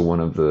 and also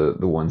one of the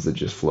ones that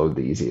just flowed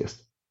the easiest.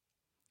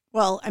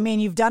 Well, I mean,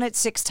 you've done it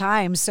 6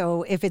 times,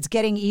 so if it's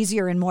getting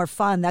easier and more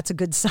fun, that's a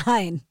good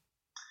sign.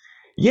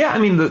 Yeah, I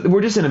mean,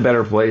 we're just in a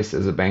better place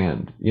as a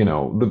band. You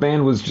know, the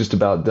band was just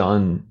about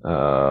done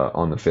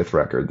on the 5th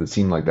record. It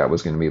seemed like that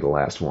was going to be the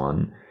last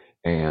one,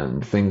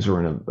 and things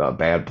were in a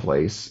bad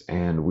place,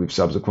 and we've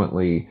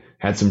subsequently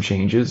had some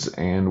changes,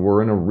 and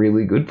we're in a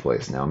really good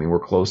place now. I mean,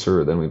 we're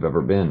closer than we've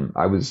ever been.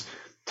 I was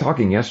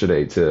talking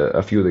yesterday to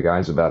a few of the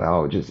guys about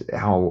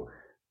how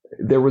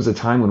there was a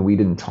time when we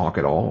didn't talk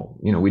at all.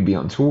 You know, we'd be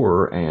on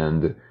tour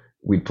and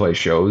we'd play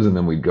shows and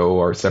then we'd go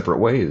our separate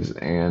ways.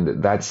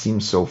 And that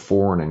seems so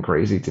foreign and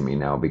crazy to me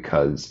now,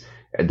 because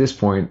at this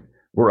point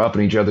we're up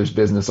in each other's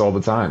business all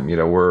the time. You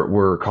know,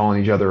 we're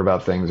calling each other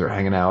about things or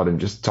hanging out and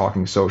just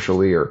talking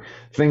socially or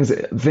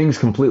things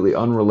completely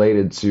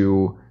unrelated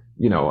to,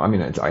 you know, I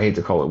mean, I hate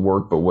to call it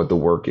work, but what the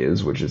work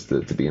is, which is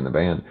to be in the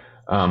band.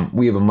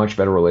 We have a much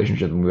better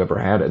relationship than we've ever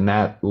had, and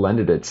that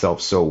lended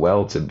itself so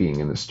well to being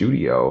in the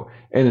studio.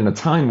 And in a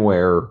time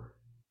where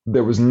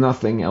there was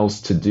nothing else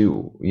to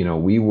do, you know,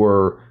 we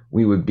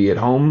would be at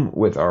home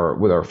with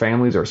our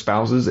families, our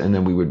spouses, and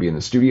then we would be in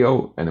the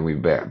studio, and then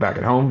we'd be back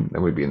at home,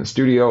 then we'd be in the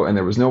studio, and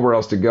there was nowhere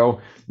else to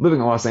go. Living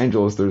in Los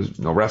Angeles, there's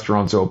no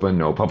restaurants open,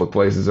 no public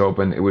places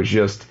open. It was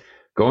just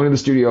going to the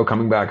studio,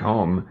 coming back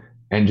home,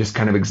 and just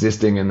kind of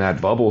existing in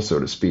that bubble, so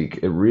to speak.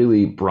 It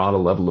really brought a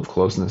level of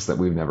closeness that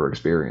we've never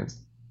experienced.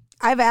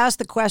 I've asked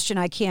the question,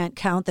 I can't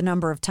count the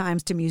number of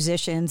times, to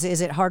musicians.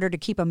 Is it harder to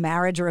keep a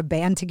marriage or a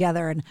band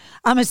together? And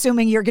I'm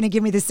assuming you're going to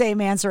give me the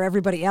same answer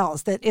everybody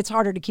else, that it's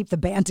harder to keep the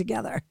band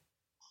together.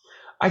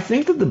 I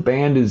think that a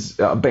band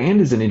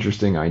is an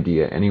interesting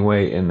idea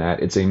anyway, in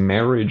that it's a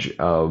marriage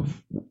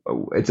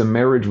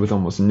with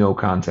almost no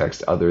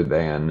context other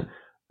than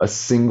a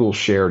single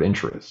shared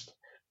interest.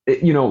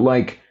 You know,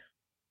 like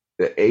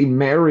a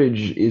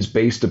marriage is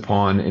based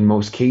upon, in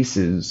most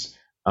cases,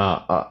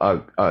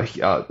 a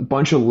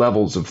bunch of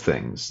levels of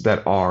things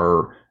that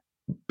are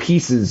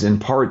pieces and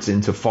parts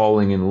into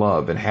falling in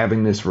love and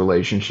having this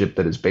relationship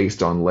that is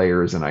based on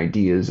layers and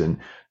ideas and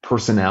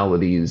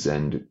personalities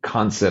and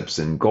concepts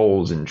and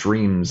goals and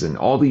dreams and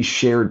all these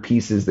shared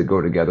pieces that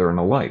go together in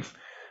a life.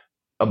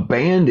 A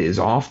band is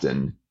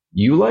often,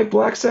 you like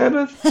Black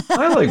Sabbath?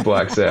 I like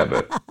Black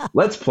Sabbath.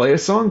 Let's play a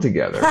song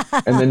together.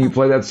 And then you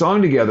play that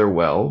song together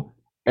well.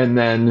 And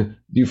then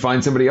you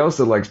find somebody else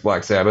that likes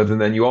Black Sabbath,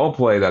 and then you all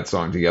play that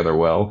song together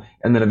well.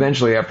 And then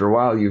eventually, after a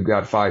while, you've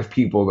got 5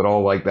 people that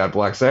all like that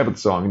Black Sabbath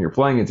song, and you're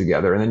playing it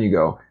together. And then you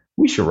go,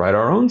 we should write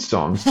our own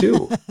songs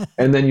too.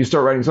 And then you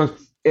start writing songs.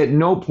 At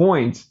no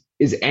point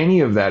is any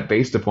of that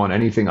based upon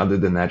anything other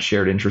than that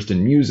shared interest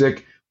in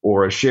music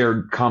or a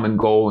shared common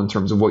goal in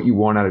terms of what you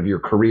want out of your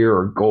career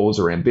or goals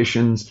or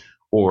ambitions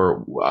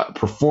or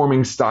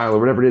performing style or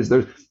whatever it is.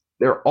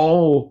 They're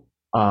all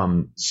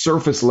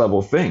surface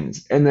level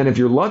things. And then if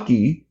you're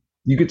lucky,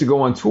 you get to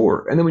go on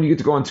tour. And then when you get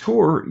to go on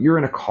tour, you're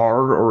in a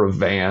car or a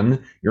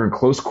van, you're in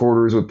close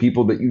quarters with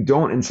people that you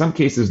don't, in some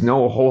cases,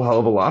 know a whole hell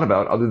of a lot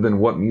about other than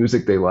what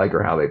music they like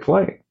or how they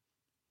play.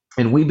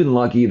 And we've been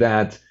lucky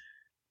that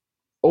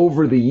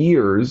over the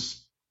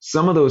years,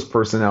 some of those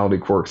personality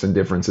quirks and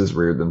differences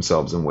reared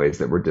themselves in ways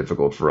that were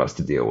difficult for us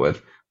to deal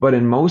with. But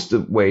in most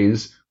of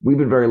ways, we've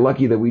been very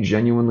lucky that we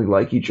genuinely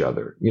like each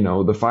other. You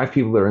know, the 5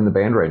 people that are in the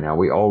band right now,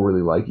 we all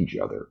really like each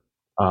other.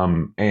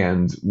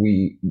 And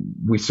we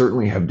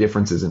certainly have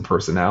differences in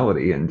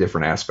personality and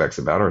different aspects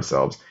about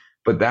ourselves.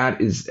 But that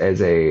is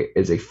as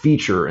a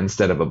feature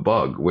instead of a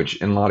bug,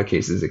 which in a lot of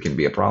cases, it can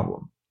be a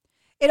problem.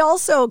 It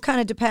also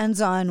kind of depends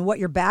on what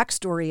your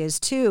backstory is,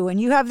 too. And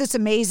you have this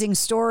amazing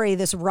story,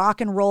 this rock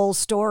and roll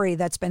story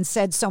that's been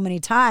said so many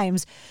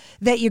times,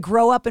 that you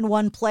grow up in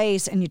one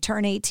place and you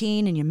turn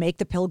 18 and you make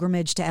the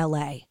pilgrimage to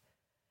L.A.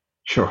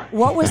 Sure.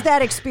 What was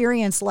that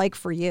experience like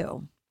for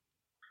you?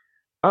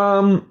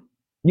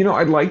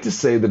 I'd like to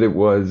say that it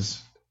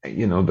was,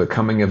 the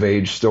coming of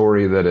age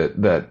story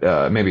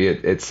that maybe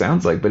it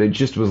sounds like, but it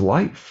just was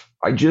life.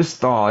 I just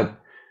thought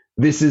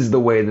this is the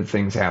way that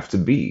things have to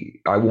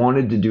be. I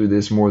wanted to do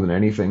this more than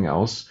anything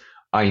else.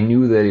 I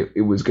knew that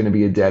it was going to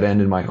be a dead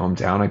end in my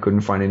hometown. I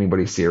couldn't find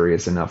anybody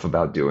serious enough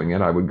about doing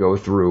it. I would go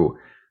through,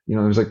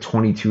 there was like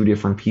 22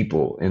 different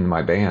people in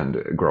my band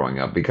growing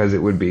up, because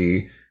it would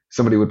be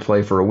somebody would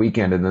play for a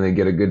weekend and then they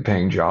get a good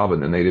paying job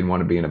and then they didn't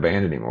want to be in a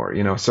band anymore.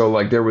 So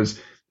like it was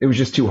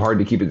just too hard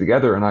to keep it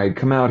together. And I had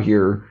come out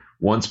here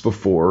once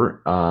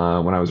before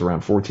when I was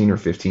around 14 or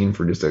 15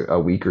 for just a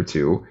week or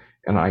two.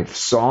 And I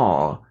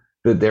saw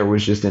that there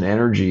was just an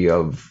energy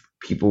of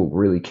people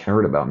really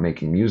cared about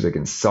making music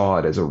and saw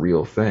it as a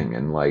real thing,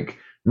 and like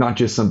not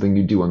just something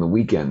you do on the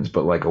weekends,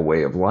 but like a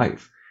way of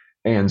life.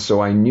 And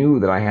so I knew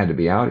that I had to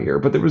be out here,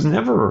 but there was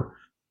never,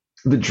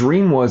 the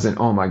dream wasn't,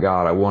 oh my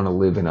God, I want to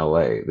live in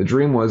LA. The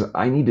dream was,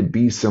 I need to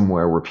be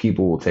somewhere where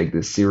people will take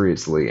this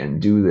seriously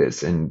and do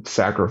this and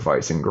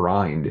sacrifice and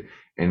grind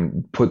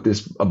and put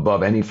this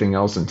above anything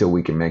else until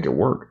we can make it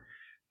work.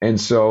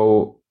 And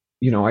so,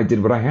 I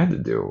did what I had to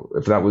do.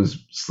 If that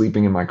was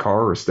sleeping in my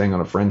car or staying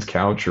on a friend's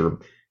couch or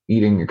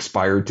eating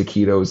expired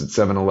taquitos at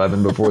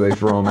 7-Eleven before they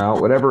throw them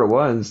out, whatever it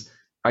was,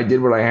 I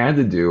did what I had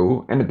to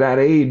do. And at that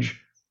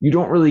age, you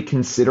don't really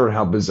consider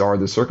how bizarre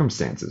the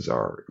circumstances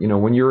are.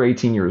 When you're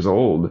 18 years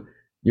old,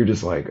 you're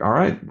just like, all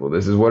right, well,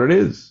 this is what it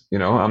is.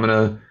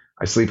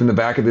 I sleep in the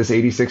back of this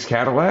 86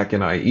 Cadillac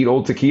and I eat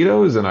old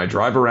taquitos and I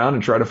drive around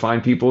and try to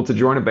find people to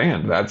join a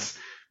band. That's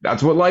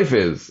what life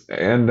is.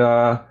 And,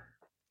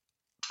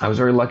 I was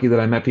very lucky that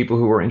I met people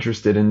who were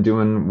interested in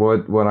doing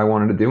what I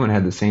wanted to do and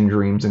had the same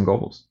dreams and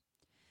goals.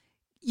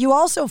 You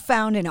also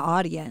found an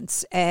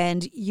audience,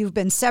 and you've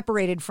been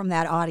separated from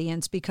that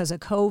audience because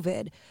of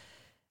COVID.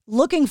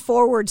 Looking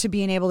forward to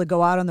being able to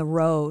go out on the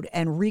road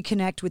and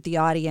reconnect with the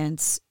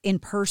audience in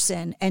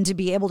person and to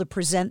be able to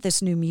present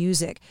this new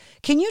music.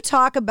 Can you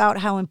talk about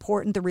how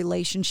important the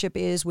relationship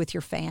is with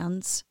your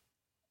fans?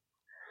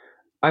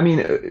 I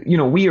mean,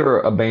 we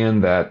are a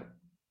band that,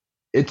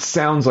 it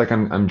sounds like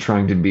I'm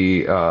trying to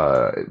be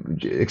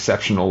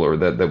exceptional, or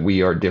that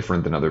we are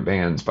different than other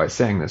bands by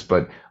saying this,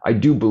 but I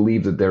do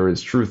believe that there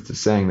is truth to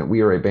saying that we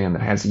are a band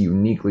that has a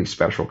uniquely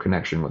special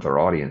connection with our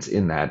audience,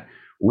 in that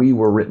we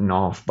were written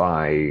off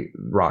by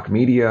rock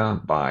media,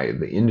 by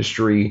the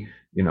industry.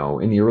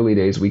 In the early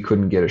days, we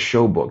couldn't get a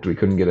show booked. We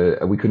couldn't get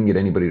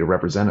anybody to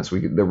represent us.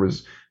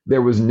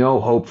 There was no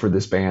hope for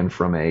this band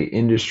from a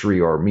industry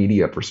or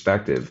media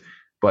perspective,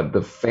 but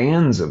the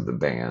fans of the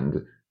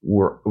band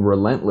were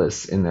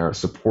relentless in their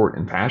support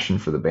and passion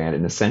for the band,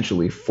 and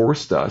essentially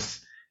forced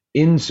us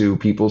into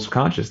people's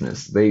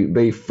consciousness.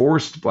 They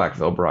forced Black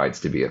Veil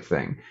Brides to be a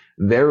thing.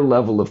 Their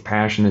level of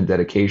passion and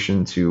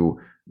dedication to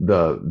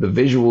the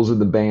visuals of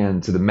the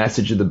band, to the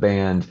message of the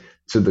band,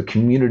 to the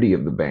community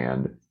of the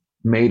band,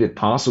 made it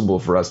possible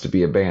for us to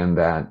be a band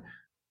that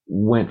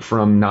went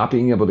from not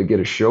being able to get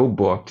a show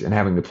booked and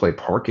having to play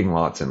parking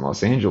lots in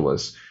Los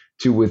Angeles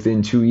to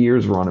within 2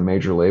 years we're on a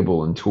major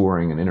label and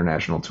touring and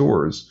international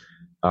tours.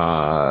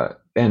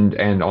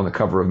 And on the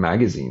cover of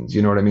magazines,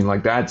 you know what I mean?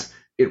 Like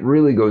it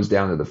really goes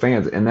down to the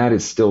fans, and that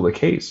is still the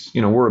case.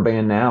 We're a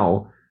band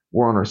now,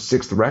 we're on our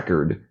 6th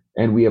record,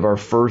 and we have our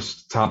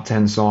first top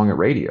 10 song at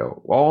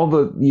radio. All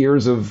the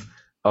years of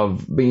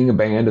being a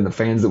band and the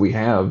fans that we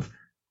have,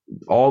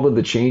 all of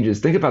the changes,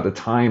 think about the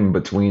time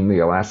between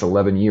the last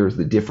 11 years,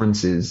 the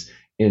differences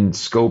in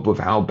scope of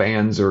how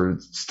bands or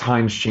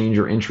times change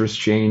or interests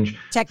change.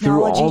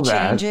 Technology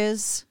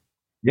changes.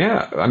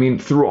 Yeah. I mean,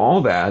 through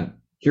all that,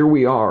 here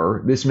we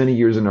are this many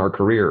years in our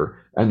career,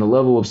 and the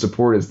level of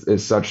support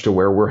is such to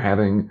where we're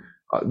having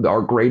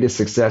our greatest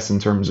success in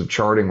terms of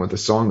charting with a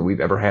song that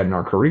we've ever had in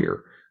our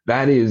career.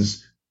 That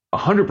is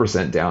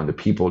 100% down to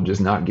people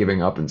just not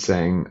giving up and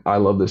saying, I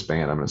love this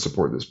band, I'm going to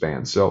support this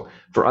band. So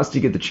for us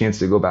to get the chance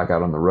to go back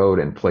out on the road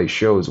and play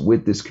shows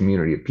with this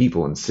community of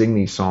people and sing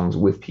these songs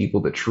with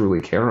people that truly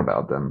care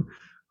about them,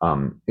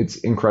 it's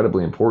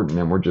incredibly important,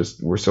 and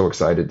we're so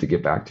excited to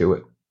get back to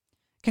it.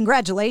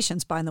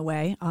 Congratulations, by the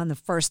way, on the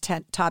first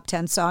top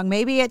 10 song.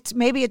 Maybe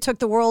it took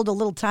the world a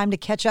little time to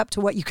catch up to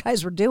what you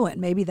guys were doing.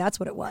 Maybe that's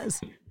what it was.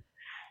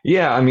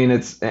 Yeah, I mean,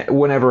 it's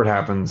whenever it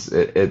happens,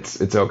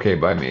 it's okay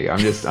by me. I'm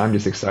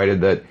just excited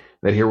that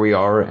here we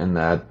are, and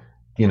that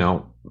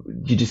you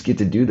just get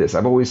to do this.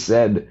 I've always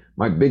said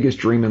my biggest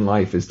dream in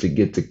life is to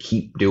get to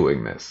keep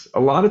doing this. A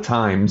lot of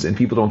times, and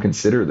people don't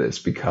consider this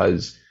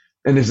because,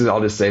 and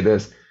I'll just say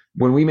this.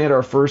 When we made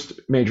our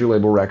first major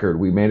label record,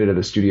 we made it at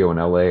a studio in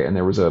LA, and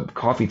there was a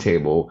coffee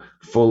table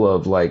full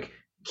of like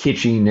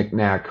kitschy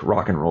knick-knack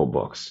rock and roll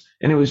books.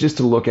 And it was just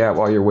to look at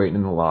while you're waiting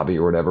in the lobby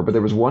or whatever. But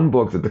there was one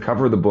book that the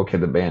cover of the book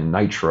had the band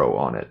Nitro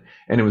on it.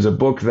 And it was a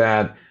book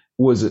that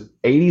was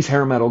 80s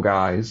hair metal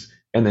guys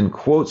and then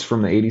quotes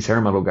from the 80s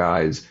hair metal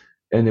guys.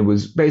 And it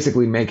was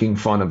basically making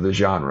fun of the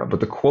genre. But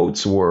the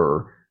quotes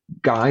were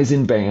guys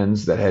in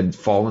bands that had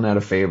fallen out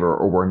of favor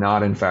or were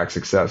not in fact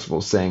successful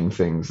saying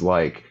things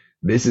like,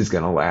 this is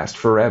going to last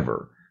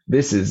forever.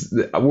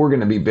 We're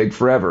going to be big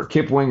forever.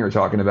 Kip Winger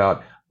talking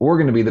about, we're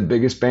going to be the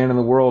biggest band in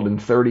the world in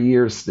 30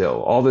 years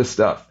still, all this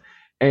stuff.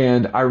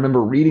 And I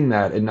remember reading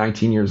that at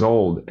 19 years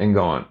old and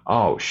going,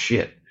 oh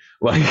shit.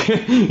 Like,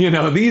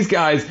 these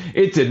guys,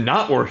 it did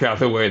not work out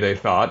the way they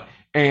thought.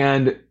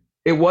 And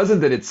it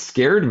wasn't that it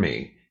scared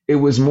me. It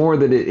was more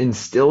that it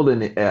instilled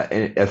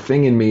a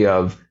thing in me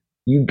of,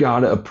 you got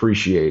to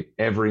appreciate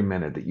every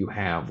minute that you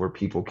have where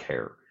people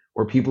care,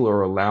 where people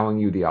are allowing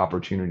you the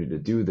opportunity to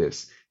do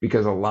this,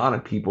 because a lot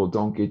of people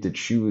don't get to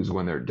choose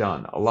when they're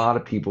done. A lot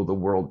of people, the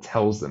world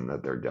tells them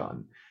that they're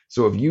done.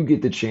 So if you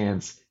get the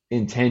chance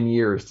in 10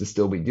 years to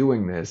still be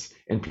doing this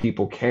and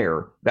people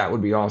care, that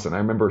would be awesome. I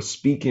remember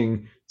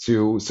speaking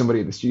to somebody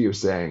at the studio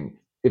saying,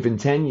 if in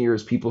 10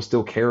 years people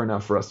still care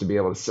enough for us to be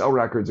able to sell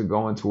records and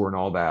go on tour and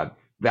all that,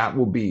 that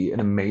will be an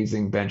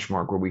amazing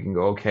benchmark where we can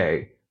go,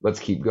 okay, let's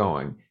keep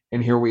going.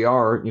 And here we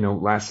are,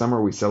 last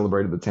summer we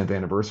celebrated the 10th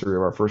anniversary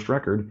of our first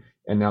record.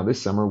 And now this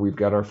summer we've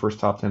got our first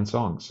top 10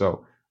 songs.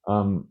 So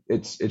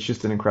it's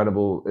just an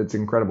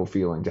incredible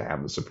feeling to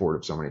have the support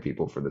of so many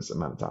people for this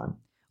amount of time.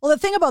 Well, the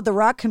thing about the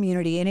rock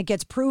community, and it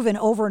gets proven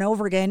over and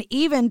over again,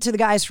 even to the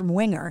guys from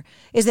Winger,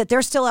 is that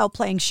they're still out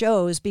playing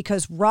shows,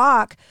 because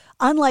rock,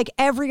 unlike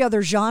every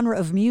other genre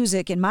of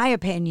music, in my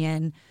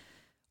opinion,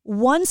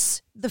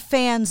 once the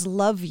fans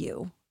love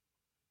you,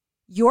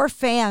 your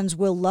fans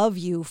will love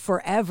you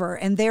forever.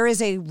 And there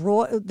is a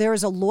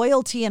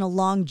loyalty and a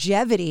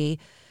longevity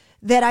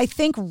that I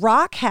think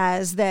rock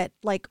has that,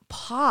 like,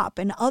 pop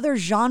and other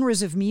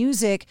genres of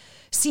music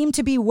seem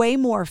to be way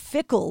more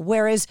fickle.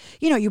 Whereas,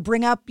 you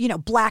bring up,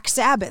 Black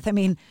Sabbath. I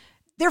mean,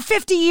 they're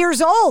 50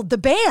 years old, the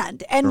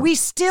band, and we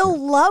still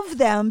love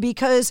them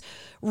because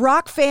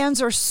rock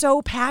fans are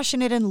so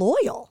passionate and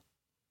loyal.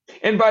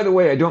 And by the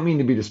way, I don't mean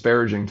to be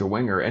disparaging to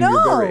Winger. And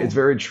it's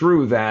very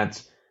true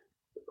that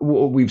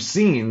what we've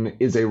seen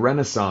is a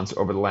renaissance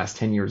over the last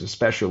 10 years,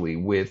 especially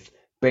with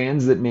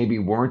bands that maybe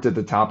weren't at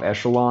the top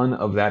echelon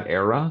of that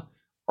era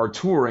are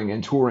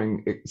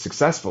touring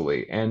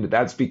successfully. And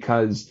that's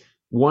because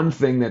one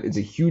thing that is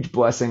a huge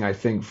blessing, I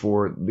think,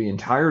 for the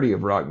entirety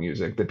of rock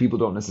music that people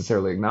don't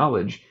necessarily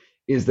acknowledge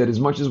is that as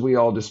much as we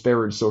all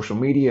disparage social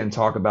media and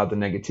talk about the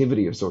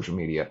negativity of social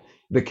media,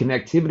 the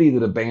connectivity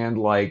that a band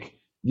like,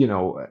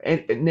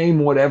 name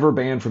whatever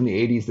band from the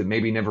 80s that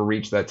maybe never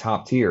reached that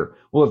top tier.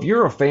 Well, if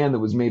you're a fan that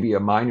was maybe a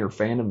minor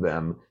fan of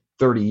them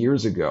 30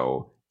 years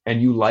ago, and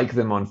you like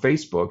them on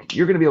Facebook,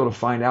 you're going to be able to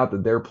find out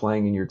that they're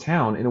playing in your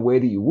town in a way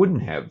that you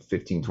wouldn't have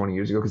 15, 20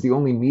 years ago, because the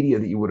only media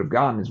that you would have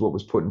gotten is what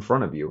was put in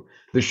front of you,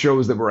 the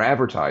shows that were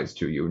advertised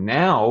to you.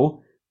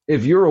 Now,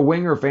 if you're a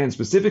Winger fan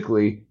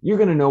specifically, you're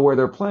going to know where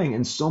they're playing.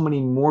 And so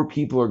many more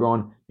people are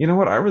going, you know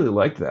what, I really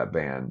liked that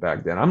band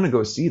back then. I'm going to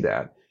go see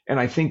that. And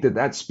I think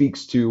that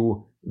speaks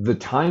to the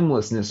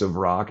timelessness of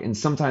rock. And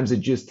sometimes it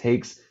just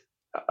takes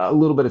a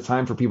little bit of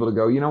time for people to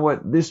go, you know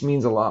what, this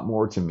means a lot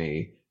more to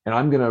me. And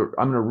I'm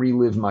gonna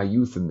relive my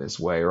youth in this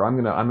way, or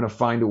I'm gonna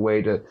find a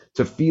way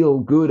to feel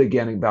good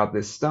again about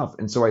this stuff.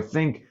 And so I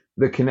think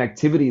the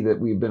connectivity that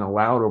we've been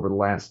allowed over the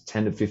last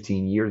 10 to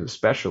 15 years,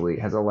 especially,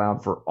 has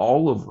allowed for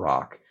all of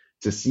rock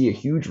to see a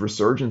huge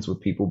resurgence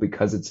with people,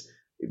 because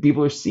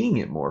people are seeing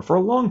it more. For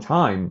a long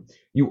time,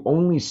 you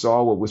only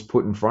saw what was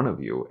put in front of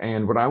you.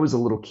 And when I was a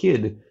little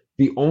kid,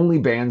 the only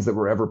bands that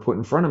were ever put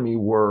in front of me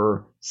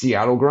were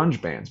Seattle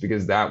grunge bands,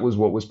 because that was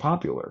what was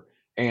popular.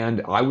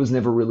 And I was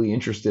never really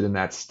interested in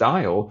that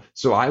style.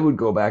 So I would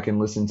go back and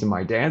listen to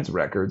my dad's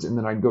records, and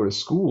then I'd go to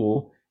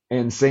school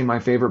and say my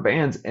favorite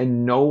bands,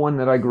 and no one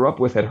that I grew up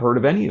with had heard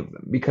of any of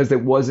them because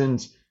it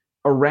wasn't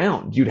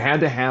around. You'd had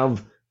to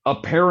have a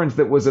parent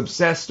that was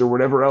obsessed or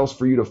whatever else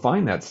for you to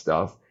find that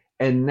stuff.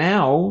 And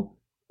now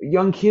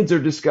young kids are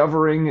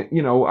discovering,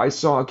 I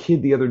saw a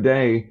kid the other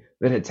day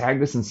that had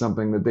tagged us in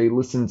something that they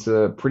listened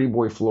to Pretty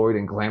Boy Floyd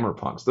and Glamour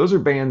Punks. Those are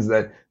bands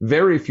that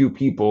very few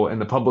people in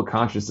the public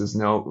consciousness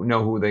know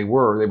who they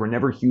were. They were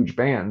never huge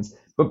bands,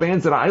 but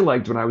bands that I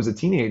liked when I was a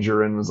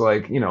teenager and was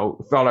like,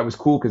 thought I was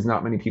cool because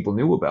not many people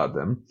knew about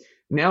them.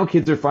 Now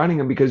kids are finding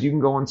them because you can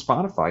go on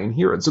Spotify and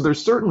hear it. So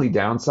there's certainly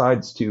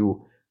downsides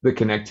to the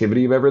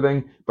connectivity of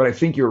everything, but I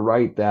think you're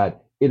right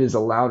that it has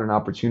allowed an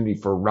opportunity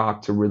for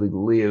rock to really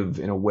live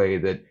in a way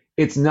that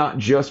it's not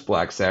just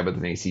Black Sabbath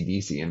and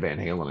AC/DC and Van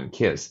Halen and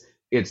Kiss.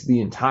 It's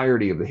the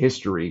entirety of the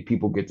history.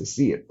 People get to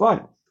see it.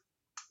 But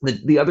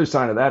the other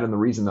side of that, and the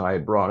reason that I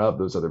had brought up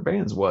those other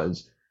bands,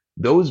 was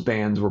those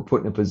bands were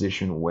put in a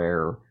position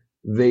where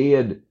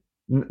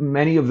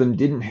many of them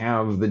didn't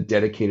have the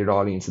dedicated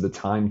audience at the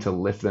time to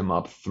lift them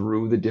up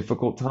through the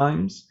difficult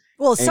times.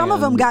 Well, some of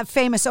them got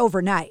famous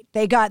overnight.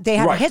 They had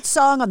a hit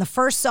song on the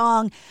first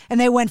song, and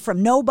they went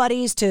from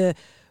nobodies to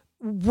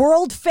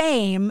world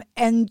fame.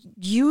 And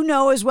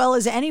as well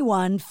as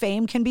anyone,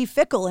 fame can be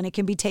fickle and it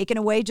can be taken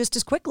away just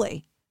as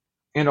quickly.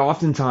 And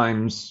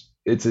oftentimes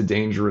it's a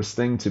dangerous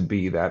thing to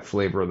be that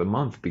flavor of the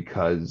month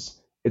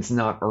because it's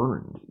not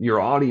earned.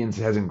 Your audience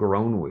hasn't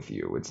grown with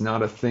you. It's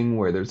not a thing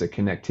where there's a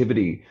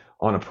connectivity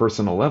on a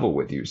personal level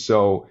with you.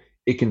 So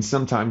it can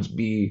sometimes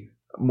be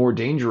more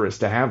dangerous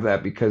to have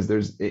that, because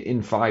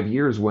in 5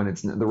 years when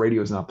the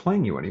radio is not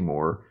playing you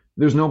anymore,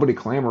 there's nobody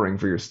clamoring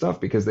for your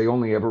stuff because they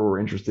only ever were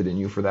interested in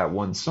you for that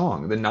one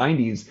song. The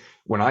 90s,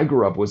 when I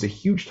grew up, was a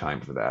huge time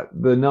for that.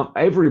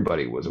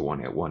 Everybody was a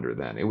one-hit wonder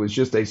then. It was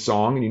just a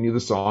song, and you knew the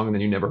song, and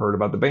then you never heard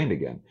about the band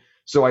again.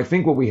 So I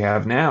think what we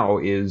have now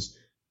is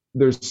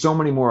there's so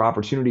many more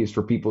opportunities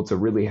for people to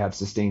really have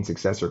sustained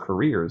success or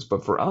careers.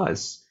 But for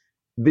us,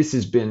 this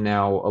has been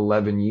now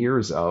 11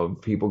 years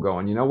of people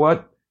going, you know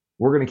what?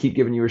 We're going to keep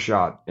giving you a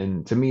shot.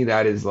 And to me,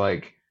 that is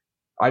like,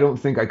 I don't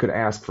think I could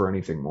ask for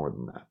anything more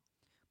than that.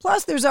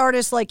 Plus, there's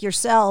artists like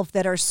yourself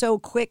that are so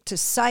quick to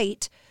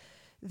cite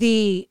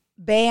the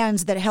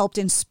bands that helped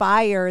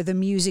inspire the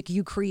music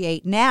you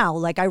create now.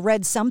 Like I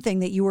read something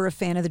that you were a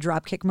fan of the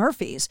Dropkick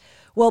Murphys.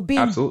 Well,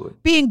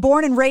 being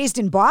born and raised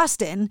in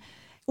Boston,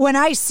 when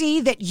I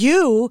see that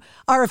you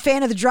are a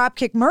fan of the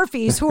Dropkick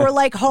Murphys, who are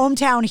like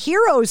hometown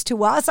heroes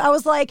to us, I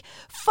was like,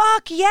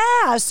 fuck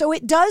yeah. So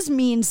it does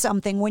mean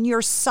something when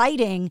you're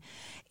citing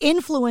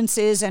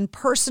influences and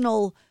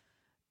personal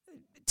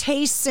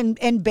tastes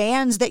and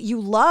bands that you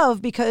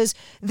love, because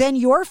then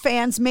your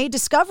fans may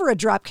discover a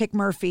Dropkick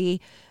Murphy,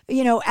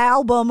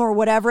 album or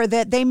whatever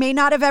that they may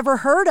not have ever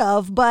heard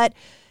of, but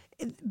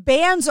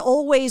bands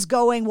always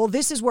going, well,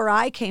 this is where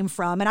I came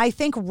from. And I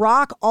think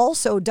rock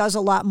also does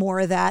a lot more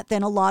of that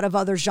than a lot of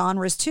other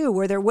genres too,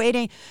 where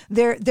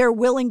they're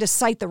willing to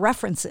cite the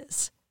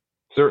references.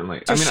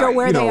 Certainly. To show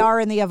where they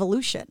are in the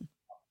evolution.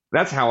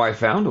 That's how I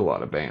found a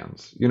lot of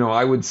bands.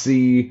 I would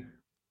see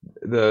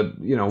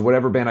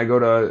whatever band I go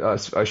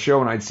to a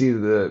show and I'd see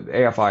the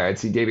AFI, I'd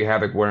see Davey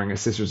Havok wearing a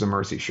Sisters of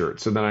Mercy shirt.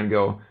 So then I'd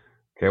go,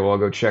 okay, well, I'll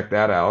go check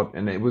that out.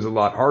 And it was a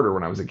lot harder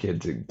when I was a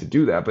kid to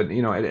do that. But,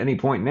 at any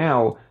point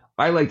now,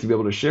 I like to be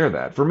able to share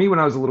that. For me, when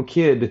I was a little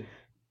kid,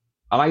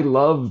 I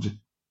loved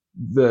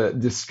the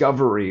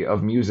discovery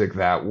of music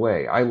that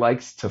way. I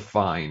liked to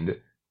find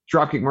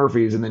Dropkick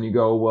Murphys, and then you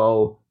go,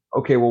 well,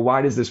 okay, well,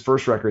 why does this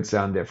first record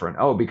sound different?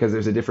 Oh, because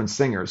there's a different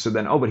singer. So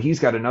then, but he's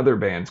got another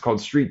band. It's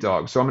called Street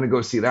Dogs. So I'm going to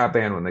go see that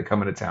band when they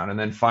come into town, and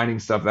then finding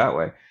stuff that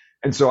way.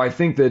 And so I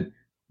think that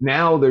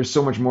now there's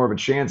so much more of a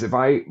chance. If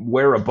I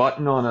wear a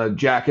button on a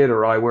jacket,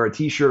 or I wear a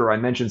t-shirt, or I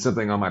mention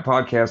something on my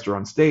podcast or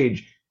on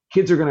stage,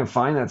 kids are going to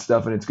find that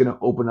stuff, and it's going to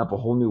open up a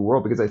whole new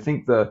world. Because I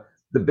think the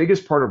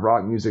biggest part of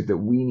rock music that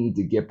we need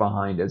to get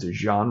behind as a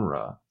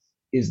genre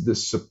is the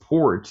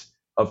support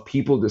of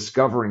people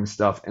discovering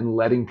stuff and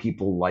letting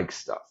people like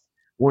stuff.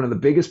 One of the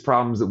biggest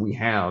problems that we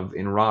have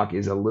in rock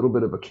is a little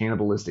bit of a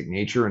cannibalistic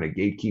nature and a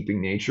gatekeeping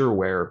nature,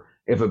 where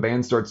if a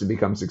band starts to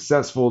become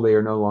successful, they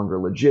are no longer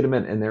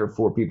legitimate, and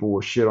therefore people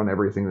will shit on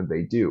everything that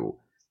they do.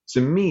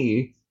 To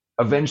me,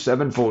 Avenged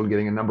Sevenfold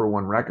getting a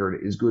 #1 record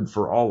is good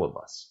for all of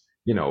us.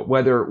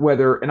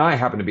 Whether, and I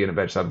happen to be an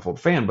Avenged Sevenfold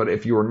fan, but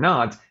if you're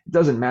not, it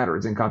doesn't matter.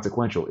 It's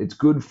inconsequential. It's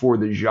good for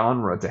the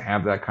genre to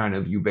have that kind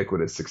of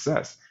ubiquitous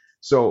success.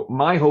 So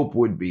my hope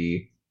would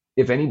be,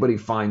 if anybody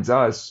finds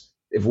us,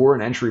 if we're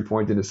an entry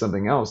point into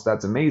something else,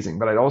 that's amazing.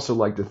 But I'd also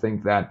like to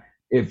think that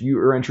if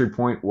your entry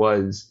point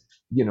was,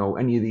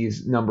 any of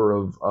these number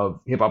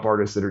of hip hop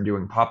artists that are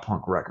doing pop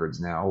punk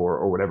records now,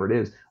 or whatever it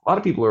is, a lot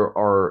of people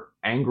are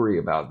angry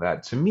about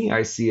that. To me,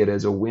 I see it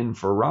as a win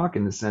for rock,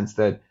 in the sense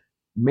that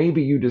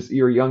maybe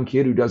you're a young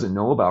kid who doesn't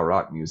know about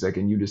rock music,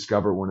 and you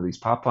discover one of these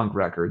pop punk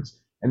records,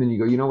 and then you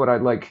go, you know what, I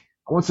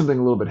want something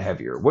a little bit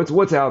heavier.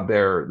 What's out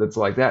there that's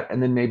like that?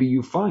 And then maybe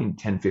you find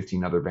 10,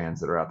 15 other bands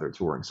that are out there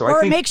touring. So I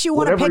think it makes you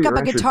want to pick up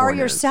a guitar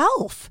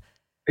yourself.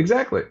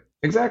 Exactly.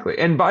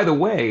 And by the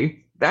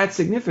way, that's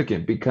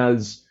significant,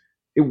 because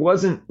it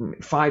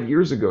wasn't 5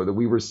 years ago that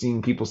we were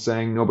seeing people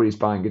saying nobody's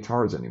buying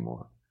guitars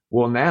anymore.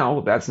 Well,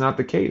 now that's not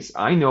the case.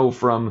 I know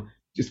from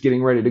just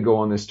getting ready to go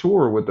on this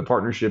tour with the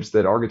partnerships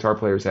that our guitar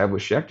players have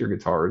with Schecter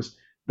Guitars,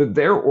 that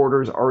their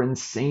orders are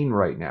insane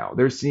right now.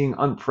 They're seeing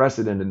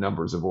unprecedented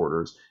numbers of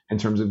orders in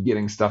terms of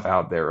getting stuff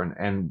out there,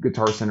 and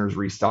Guitar Center's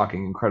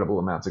restocking incredible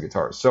amounts of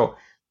guitars. So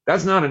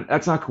that's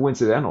not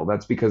coincidental.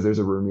 That's because there's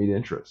a renewed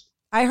interest.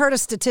 I heard a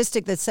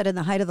statistic that said in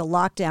the height of the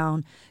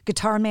lockdown,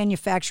 guitar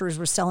manufacturers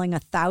were selling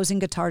 1,000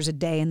 guitars a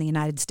day in the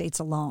United States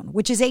alone,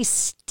 which is a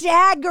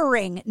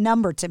staggering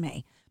number to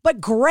me,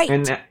 but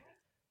great.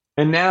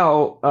 And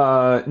now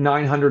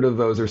 900 of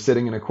those are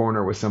sitting in a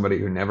corner with somebody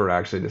who never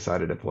actually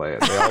decided to play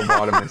it. They all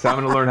bought them. They said, I'm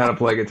going to learn how to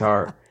play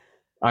guitar.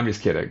 I'm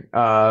just kidding.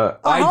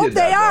 I hope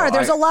they are.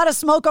 There's a lot of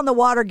smoke on the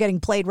water getting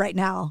played right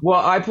now.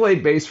 Well, I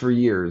played bass for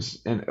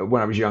years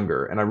when I was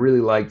younger, and I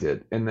really liked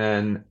it. And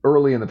then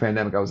early in the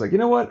pandemic, I was like, you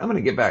know what? I'm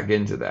going to get back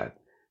into that.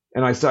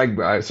 And I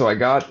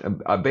got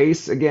a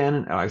bass again,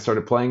 and I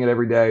started playing it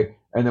every day.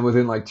 And then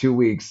within like 2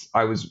 weeks,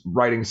 I was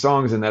writing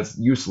songs, and that's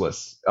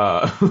useless. You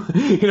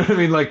know what I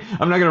mean? Like,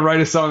 I'm not going to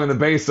write a song on the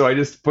bass, so I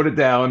just put it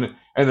down.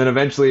 And then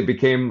eventually it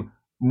became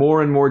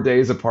more and more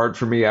days apart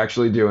for me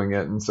actually doing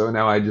it. And so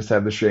now I just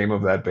have the shame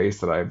of that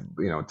bass that I've,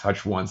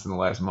 touched once in the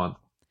last month.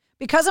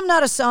 Because I'm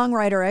not a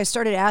songwriter, I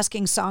started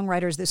asking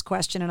songwriters this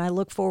question, and I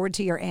look forward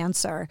to your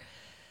answer.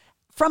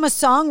 From a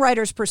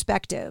songwriter's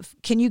perspective,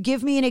 can you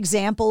give me an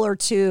example or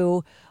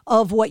two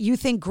of what you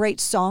think great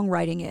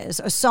songwriting is?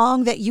 A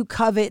song that you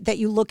covet, that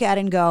you look at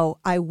and go,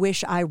 I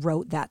wish I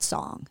wrote that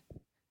song.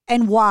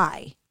 And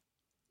why?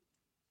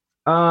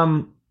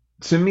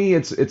 To me,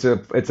 it's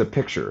a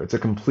picture. It's a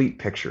complete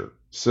picture.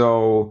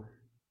 So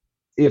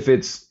if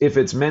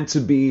it's meant to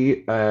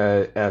be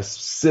a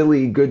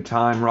silly good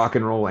time rock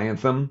and roll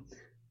anthem,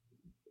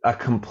 a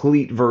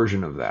complete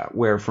version of that,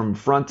 where from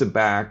front to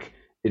back,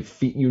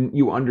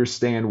 you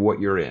understand what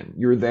you're in.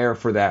 You're there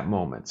for that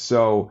moment.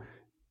 So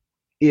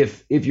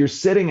if you're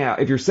setting out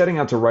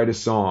to write a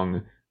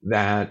song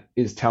that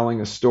is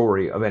telling a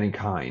story of any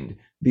kind,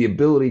 the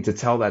ability to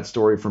tell that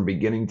story from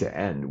beginning to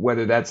end,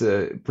 whether that's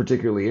a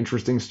particularly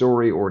interesting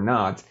story or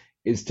not,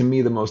 is to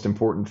me the most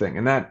important thing.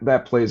 And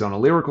that plays on a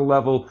lyrical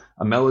level,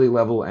 a melody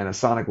level, and a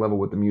sonic level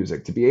with the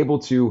music. To be able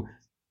to,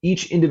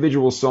 each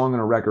individual song on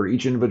a record,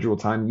 each individual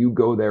time you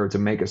go there to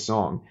make a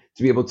song,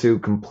 to be able to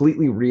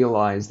completely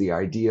realize the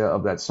idea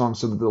of that song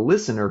so that the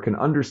listener can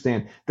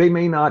understand. They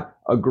may not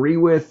agree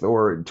with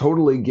or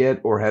totally get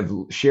or have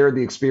shared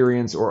the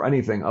experience or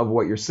anything of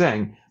what you're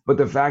saying, but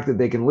the fact that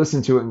they can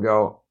listen to it and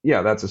go,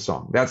 yeah, that's a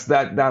song. That's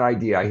that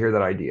idea. I hear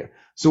that idea.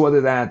 So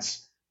whether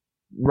that's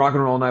Rock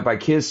and Roll Night by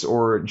Kiss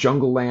or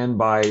Jungle Land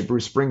by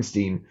Bruce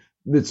Springsteen,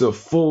 it's a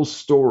full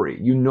story.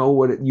 You know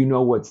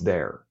what's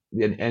there.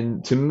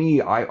 And to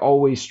me, I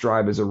always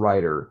strive as a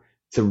writer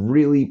to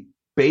really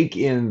bake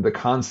in the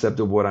concept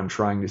of what I'm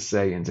trying to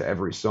say into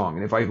every song.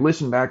 And if I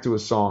listen back to a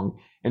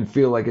song and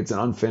feel like it's an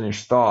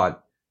unfinished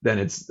thought,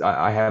 then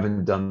I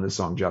haven't done the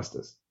song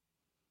justice.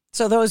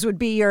 So those would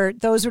be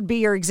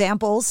your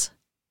examples.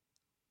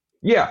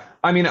 Yeah,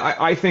 I mean,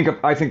 I think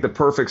the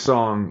perfect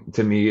song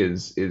to me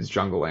is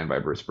Jungle Land by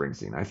Bruce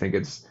Springsteen. I think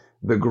it's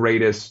the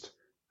greatest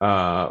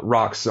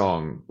rock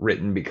song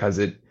written because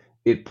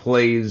it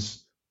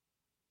plays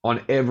on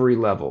every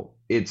level.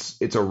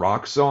 It's a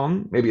rock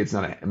song. Maybe it's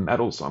not a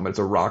metal song, but it's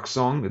a rock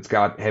song. It's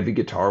got heavy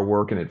guitar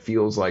work and it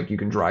feels like you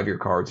can drive your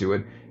car to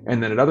it.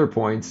 And then at other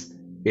points,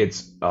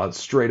 it's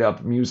straight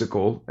up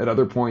musical. At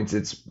other points,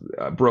 it's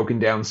broken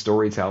down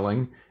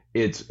storytelling.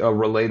 It's a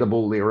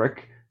relatable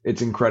lyric.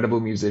 It's incredible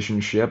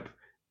musicianship.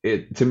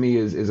 It, to me,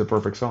 is a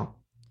perfect song.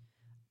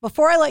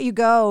 Before I let you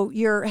go,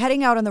 you're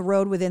heading out on the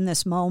road within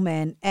this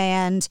moment,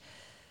 and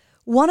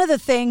one of the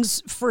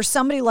things for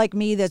somebody like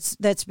me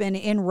that's been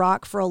in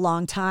rock for a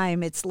long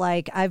time, it's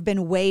like I've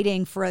been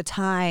waiting for a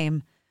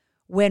time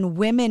when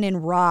women in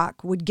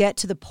rock would get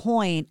to the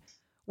point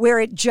where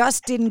it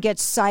just didn't get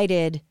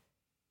cited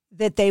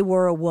that they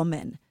were a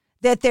woman.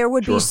 That there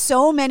would be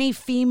so many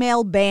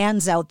female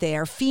bands out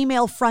there,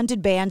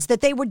 female-fronted bands, that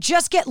they would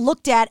just get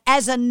looked at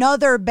as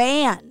another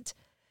band.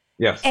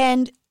 Yes.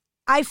 And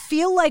I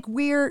feel like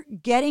we're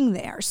getting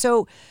there.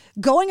 So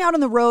going out on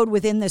the road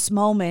within this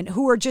moment,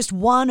 who are just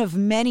one of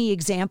many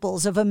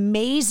examples of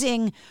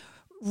amazing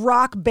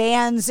rock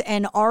bands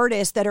and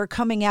artists that are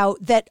coming out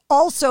that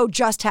also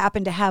just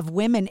happen to have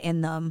women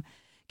in them.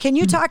 Can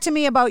you talk to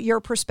me about your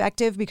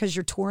perspective because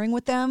you're touring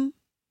with them?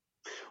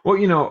 Well,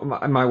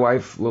 my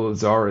wife, Lilith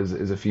Czar,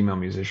 is a female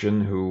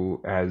musician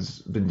who has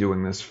been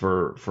doing this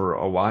for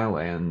a while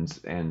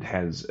and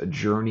has a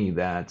journey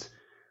that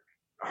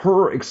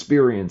her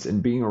experience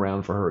and being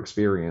around for her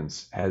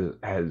experience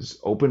has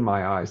opened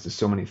my eyes to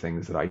so many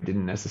things that I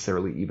didn't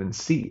necessarily even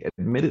see,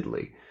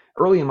 admittedly.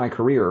 Early in my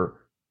career,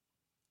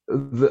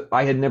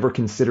 I had never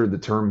considered the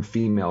term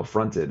female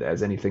fronted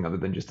as anything other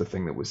than just a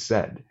thing that was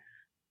said.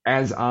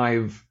 As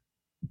I've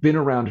been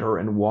around her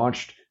and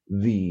watched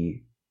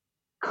the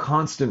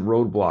constant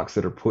roadblocks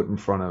that are put in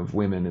front of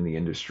women in the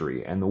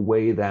industry and the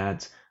way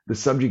that the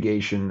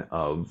subjugation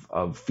of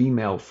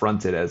female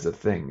fronted as a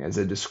thing, as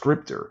a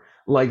descriptor,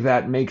 like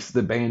that makes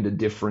the band a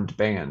different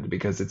band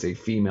because it's a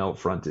female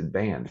fronted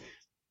band.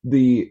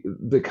 The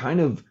kind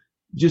of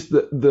just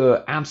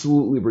the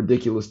absolutely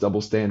ridiculous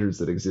double standards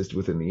that exist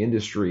within the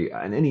industry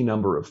and any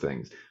number of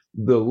things.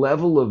 The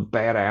level of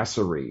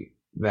badassery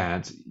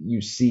that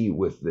you see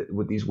with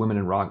these women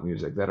in rock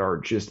music that are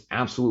just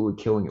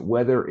absolutely killing it,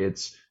 whether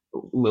it's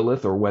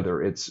Lilith or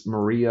whether it's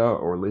Maria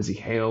or Lizzie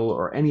Hale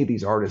or any of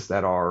these artists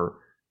that are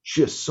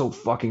just so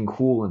fucking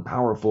cool and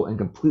powerful and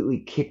completely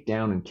kick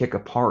down and kick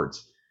apart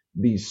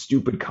these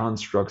stupid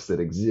constructs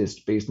that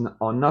exist based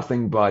on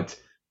nothing but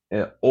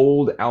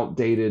old,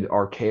 outdated,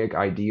 archaic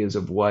ideas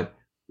of what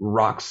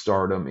rock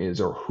stardom is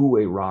or who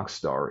a rock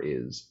star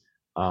is.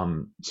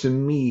 To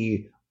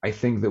me, I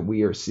think that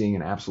we are seeing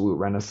an absolute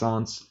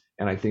renaissance,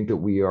 and I think that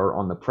we are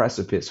on the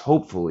precipice,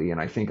 hopefully,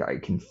 and I think I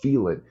can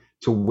feel it,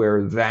 to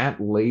where that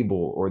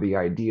label or the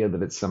idea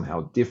that it's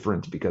somehow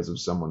different because of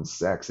someone's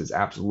sex is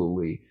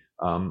absolutely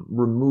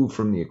removed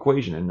from the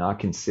equation and not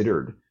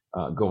considered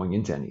going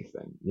into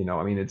anything.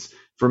 I mean, it's,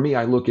 for me,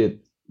 I look at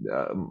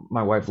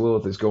my wife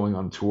Lilith is going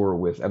on tour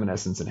with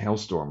Evanescence and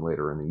Hailstorm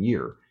later in the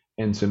year.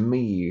 And to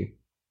me,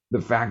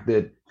 the fact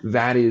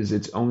that is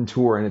its own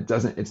tour and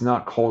it's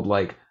not called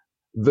like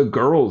the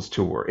girls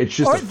tour. It's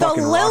just or a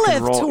fucking the rock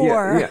and Lilith roll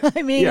tour. Yeah.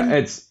 I mean,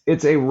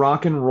 it's a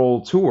rock and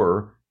roll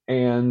tour.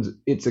 And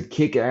it's a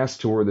kick-ass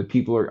tour that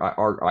people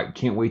are I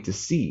can't wait to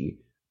see.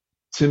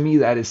 To me,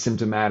 that is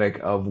symptomatic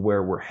of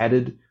where we're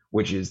headed,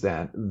 which is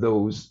that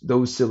those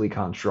silly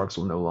constructs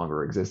will no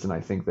longer exist. And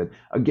I think that,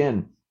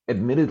 again,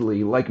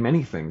 admittedly, like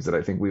many things that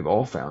I think we've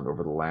all found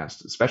over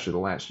especially the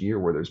last year,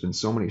 where there's been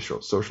so many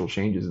social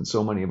changes and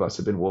so many of us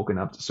have been woken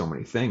up to so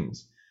many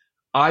things,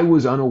 I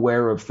was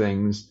unaware of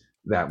things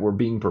that were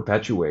being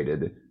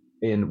perpetuated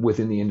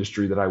within the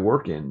industry that I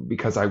work in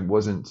because I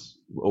wasn't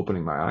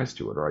opening my eyes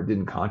to it, or I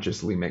didn't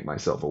consciously make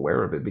myself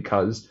aware of it,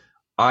 because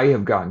I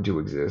have gotten to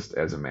exist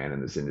as a man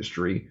in this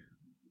industry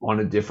on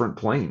a different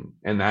plane.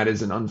 And that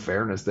is an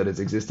unfairness that has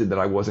existed that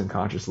I wasn't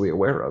consciously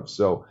aware of.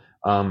 So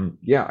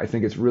I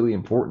think it's really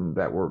important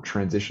that we're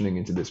transitioning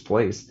into this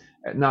place,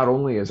 not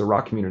only as a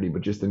rock community,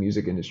 but just the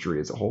music industry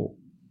as a whole.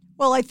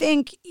 Well, I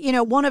think,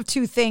 one of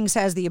two things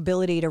has the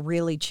ability to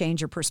really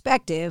change your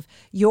perspective.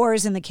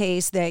 Yours in the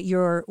case that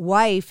your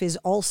wife is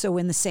also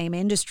in the same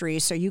industry,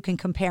 so you can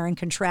compare and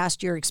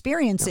contrast your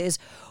experiences,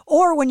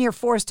 or when you're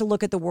forced to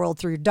look at the world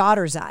through your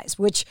daughter's eyes,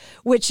 which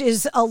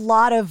is a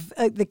lot of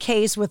the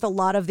case with a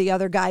lot of the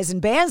other guys in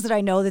bands that I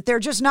know, that they're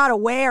just not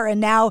aware.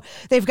 And now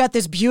they've got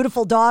this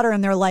beautiful daughter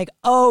and they're like,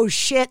 oh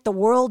shit, the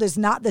world is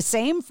not the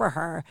same for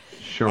her.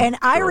 Sure, and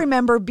I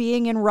remember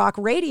being in rock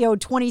radio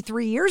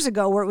 23 years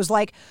ago where it was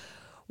like,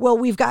 well,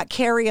 we've got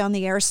Carrie on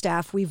the air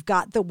staff. We've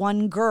got the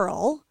one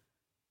girl.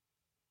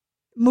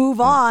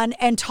 Move on,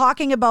 and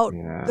talking about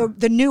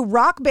the new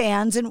rock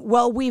bands. And,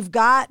 well, we've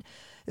got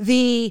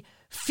the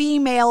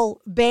female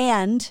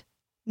band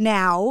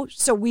now.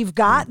 So we've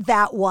got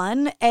that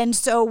one. And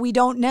so we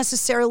don't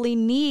necessarily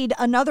need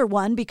another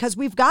one because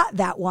we've got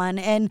that one.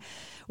 And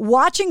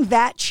watching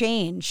that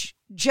change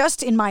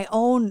just in my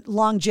own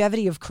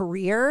longevity of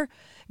career,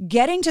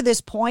 getting to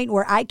this point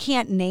where I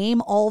can't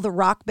name all the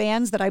rock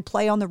bands that I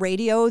play on the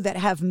radio that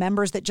have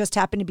members that just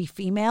happen to be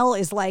female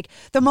is like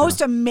the most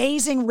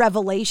amazing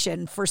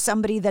revelation for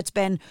somebody that's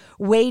been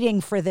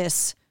waiting for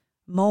this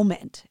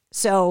moment.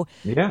 So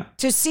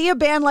to see a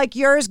band like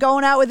yours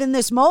going out within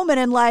this moment,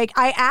 and like,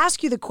 I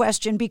ask you the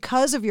question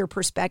because of your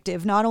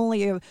perspective, not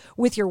only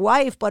with your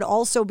wife, but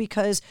also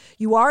because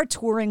you are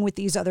touring with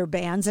these other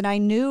bands. And I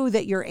knew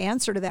that your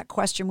answer to that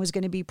question was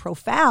going to be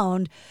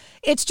profound.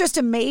 It's just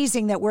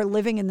amazing that we're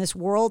living in this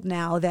world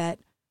now that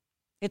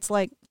it's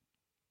like,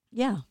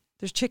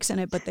 there's chicks in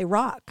it, but they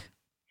rock.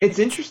 It's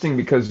interesting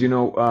because,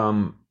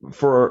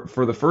 for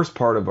the first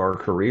part of our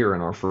career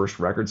and our first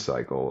record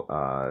cycle,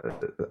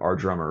 our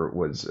drummer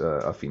was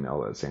a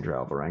female, Sandra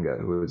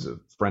Alvarenga, who is a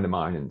friend of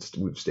mine, and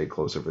we've stayed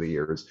close over the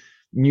years.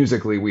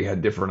 Musically, we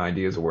had different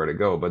ideas of where to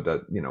go, but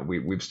that,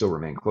 we've still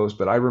remained close.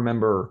 But I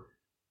remember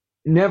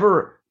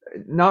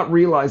not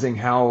realizing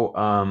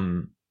how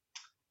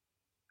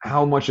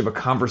much of a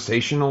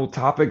conversational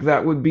topic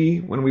that would be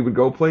when we would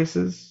go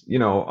places,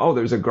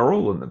 there's a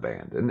girl in the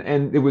band.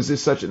 And it was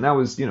just and that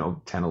was,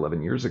 10,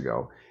 11 years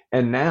ago.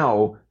 And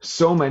now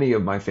so many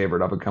of my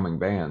favorite up and coming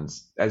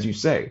bands, as you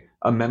say,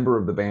 a member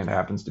of the band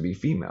happens to be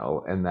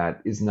female. And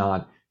that it's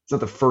not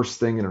the first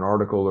thing in an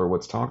article or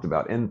what's talked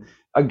about. And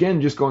again,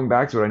 just going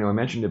back to it, I know I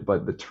mentioned it,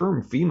 but the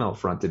term female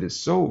fronted is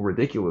so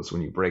ridiculous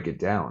when you break it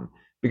down,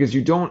 because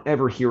you don't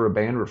ever hear a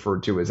band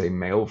referred to as a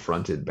male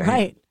fronted band.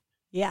 Right.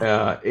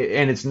 Yeah.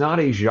 And it's not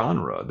a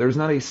genre. There's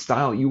not a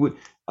style.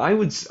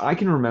 I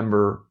can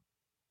remember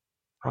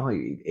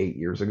probably 8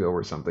 years ago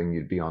or something,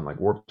 you'd be on like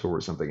Warped Tour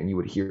or something, and you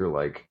would hear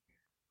like,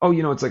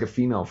 it's like a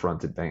female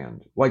fronted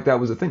band. Like that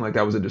was a thing. Like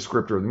that was a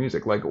descriptor of the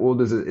music. Like, well,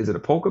 is it a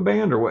polka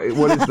band, or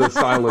what is the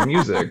style of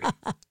music?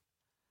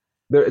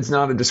 It's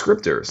not a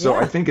descriptor. So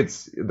I think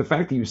it's the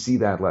fact that you see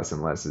that less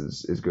and less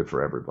is good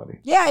for everybody.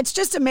 Yeah, it's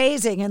just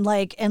amazing. And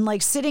like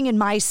sitting in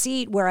my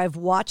seat where I've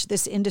watched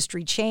this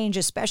industry change,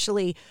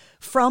 especially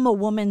from a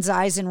woman's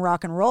eyes in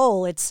rock and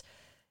roll, it's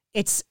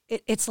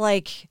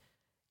like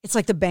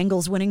the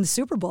Bengals winning the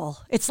Super Bowl.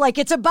 It's like,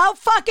 it's about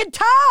fucking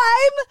time.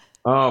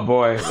 Oh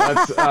boy,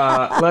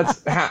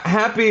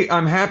 happy.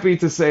 I'm happy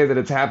to say that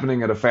it's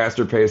happening at a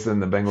faster pace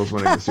than the Bengals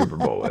winning the Super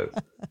Bowl is.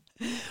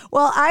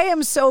 Well, I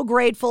am so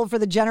grateful for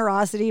the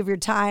generosity of your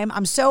time.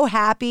 I'm so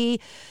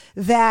happy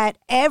that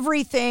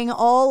everything,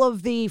 all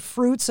of the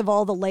fruits of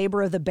all the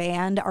labor of the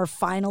band are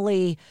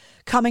finally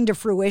coming to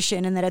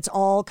fruition, and that it's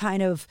all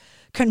kind of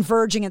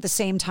converging at the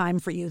same time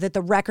for you, that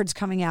the record's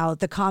coming out,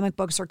 the comic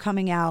books are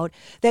coming out,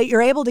 that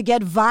you're able to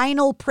get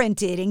vinyl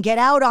printed and get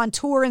out on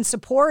tour and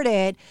support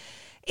it.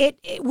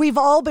 We've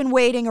all been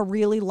waiting a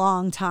really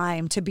long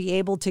time to be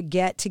able to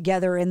get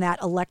together in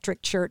that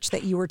electric church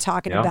that you were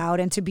talking about,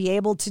 and to be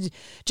able to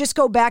just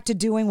go back to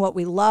doing what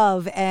we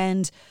love.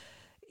 And,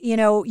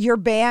 your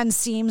band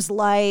seems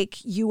like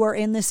you are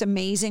in this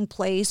amazing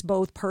place,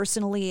 both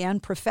personally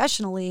and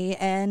professionally.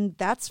 And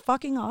that's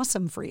fucking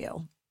awesome for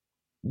you.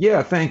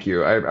 Yeah, thank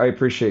you. I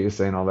appreciate you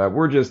saying all that.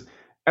 We're just,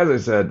 as I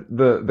said,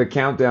 the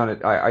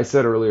countdown, I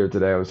said earlier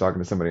today, I was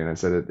talking to somebody and I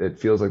said it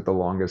feels like the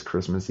longest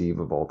Christmas Eve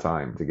of all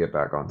time to get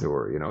back on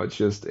tour. It's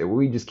just,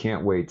 we just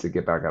can't wait to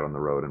get back out on the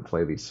road and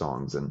play these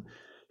songs, and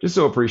just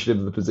so appreciative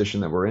of the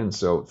position that we're in.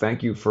 So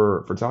thank you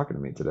for talking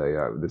to me today.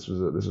 This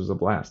was a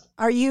blast.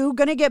 Are you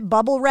going to get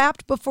bubble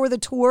wrapped before the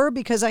tour?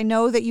 Because I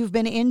know that you've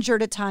been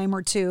injured a time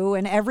or two,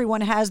 and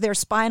everyone has their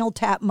Spinal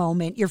Tap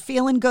moment. You're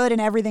feeling good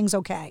and everything's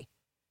okay.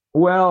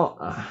 Well,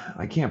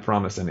 I can't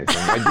promise anything.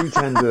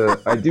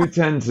 I do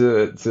tend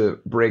to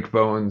break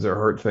bones or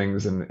hurt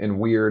things in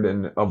weird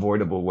and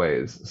avoidable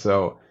ways.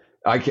 So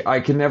I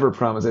can never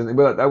promise anything.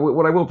 But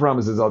what I will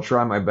promise is I'll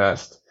try my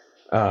best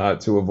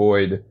to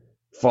avoid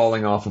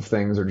falling off of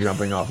things or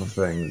jumping off of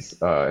things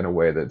in a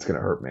way that's going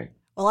to hurt me.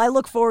 Well, I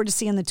look forward to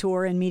seeing the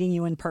tour and meeting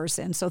you in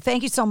person. So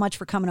thank you so much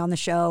for coming on the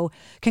show.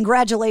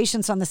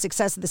 Congratulations on the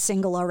success of the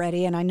single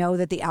already. And I know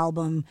that the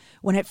album,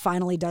 when it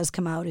finally does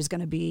come out, is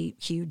going to be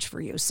huge for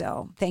you.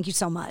 So thank you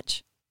so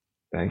much.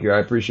 Thank you. I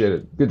appreciate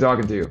it. Good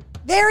talking to you.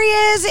 There he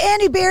is,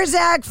 Andy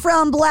Biersack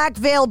from Black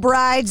Veil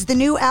Brides. The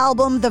new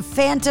album, The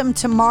Phantom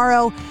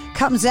Tomorrow,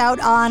 comes out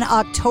on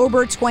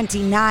October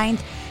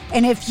 29th.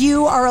 And if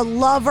you are a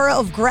lover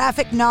of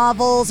graphic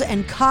novels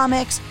and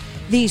comics,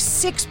 the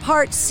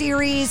 6-part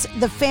series,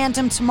 The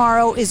Phantom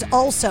Tomorrow, is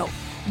also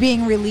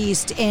being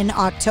released in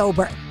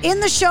October. In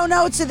the show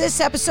notes of this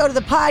episode of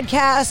the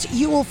podcast,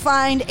 you will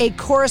find a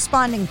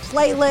corresponding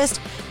playlist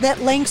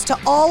that links to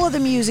all of the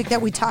music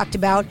that we talked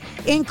about,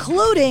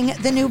 including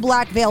the new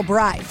Black Veil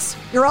Brides.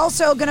 You're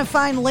also going to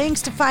find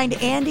links to find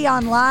Andy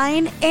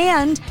online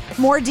and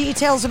more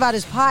details about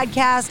his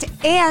podcast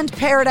and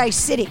Paradise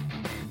City.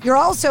 You're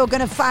also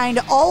going to find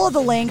all of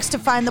the links to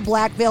find the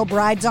Black Veil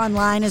Brides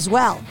online as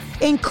well,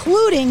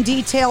 including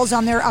details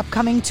on their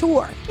upcoming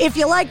tour. If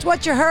you liked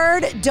what you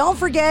heard, don't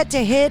forget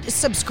to hit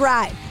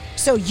subscribe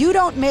so you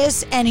don't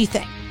miss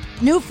anything.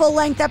 New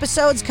full-length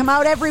episodes come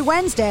out every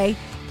Wednesday,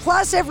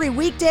 plus every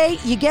weekday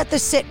you get the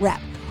Sit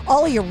Rep,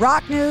 all of your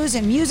rock news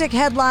and music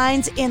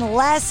headlines in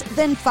less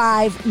than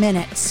 5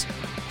 minutes.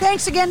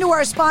 Thanks again to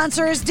our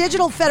sponsors,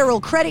 Digital Federal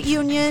Credit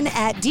Union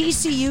at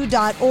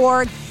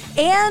dcu.org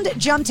and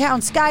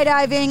Jumptown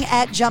Skydiving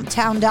at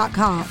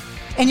jumptown.com.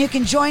 And you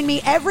can join me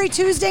every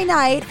Tuesday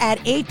night at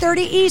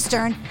 8:30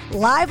 Eastern,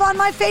 live on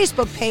my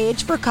Facebook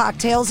page for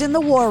Cocktails in the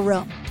War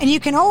Room. And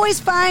you can always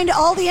find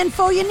all the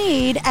info you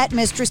need at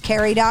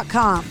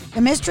MistressCarrie.com.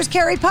 The Mistress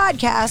Carrie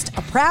Podcast,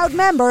 a proud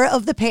member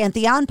of the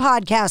Pantheon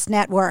Podcast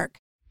Network.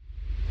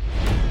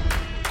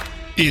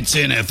 It's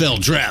NFL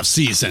draft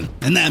season,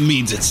 and that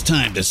means it's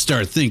time to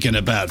start thinking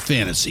about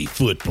fantasy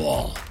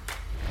football.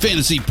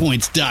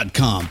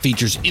 FantasyPoints.com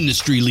features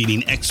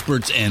industry-leading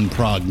experts and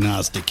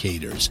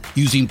prognosticators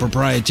using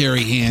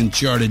proprietary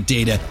hand-charted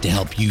data to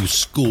help you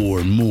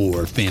score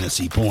more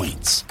fantasy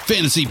points.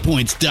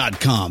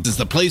 FantasyPoints.com is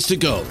the place to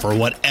go for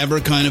whatever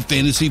kind of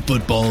fantasy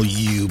football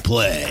you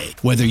play.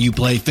 Whether you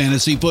play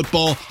fantasy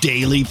football,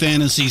 daily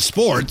fantasy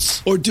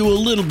sports, or do a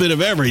little bit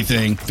of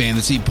everything,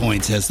 Fantasy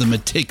Points has the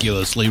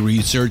meticulously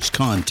researched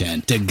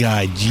content to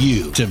guide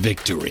you to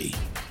victory.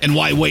 And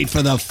why wait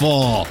for the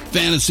fall?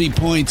 Fantasy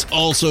Points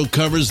also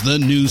covers the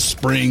new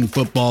spring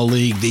football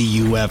league, the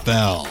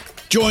UFL.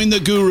 Join the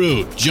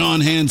guru,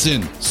 John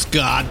Hansen,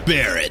 Scott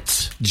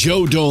Barrett,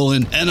 Joe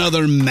Dolan, and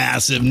other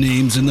massive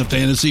names in the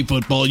fantasy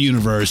football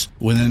universe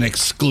with an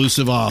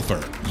exclusive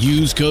offer.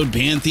 Use code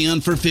Pantheon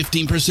for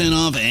 15%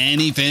 off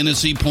any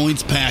Fantasy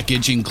Points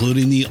package,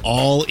 including the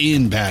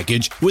all-in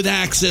package, with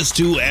access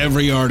to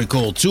every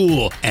article,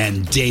 tool,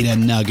 and data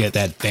nugget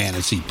that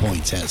Fantasy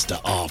Points has to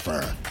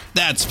offer.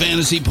 That's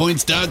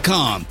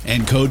FantasyPoints.com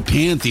and code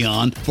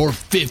Pantheon for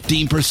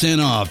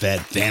 15% off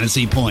at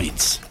Fantasy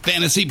Points.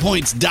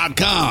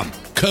 FantasyPoints.com,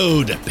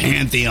 code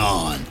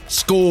Pantheon.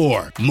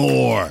 Score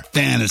more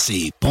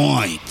fantasy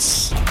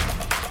points.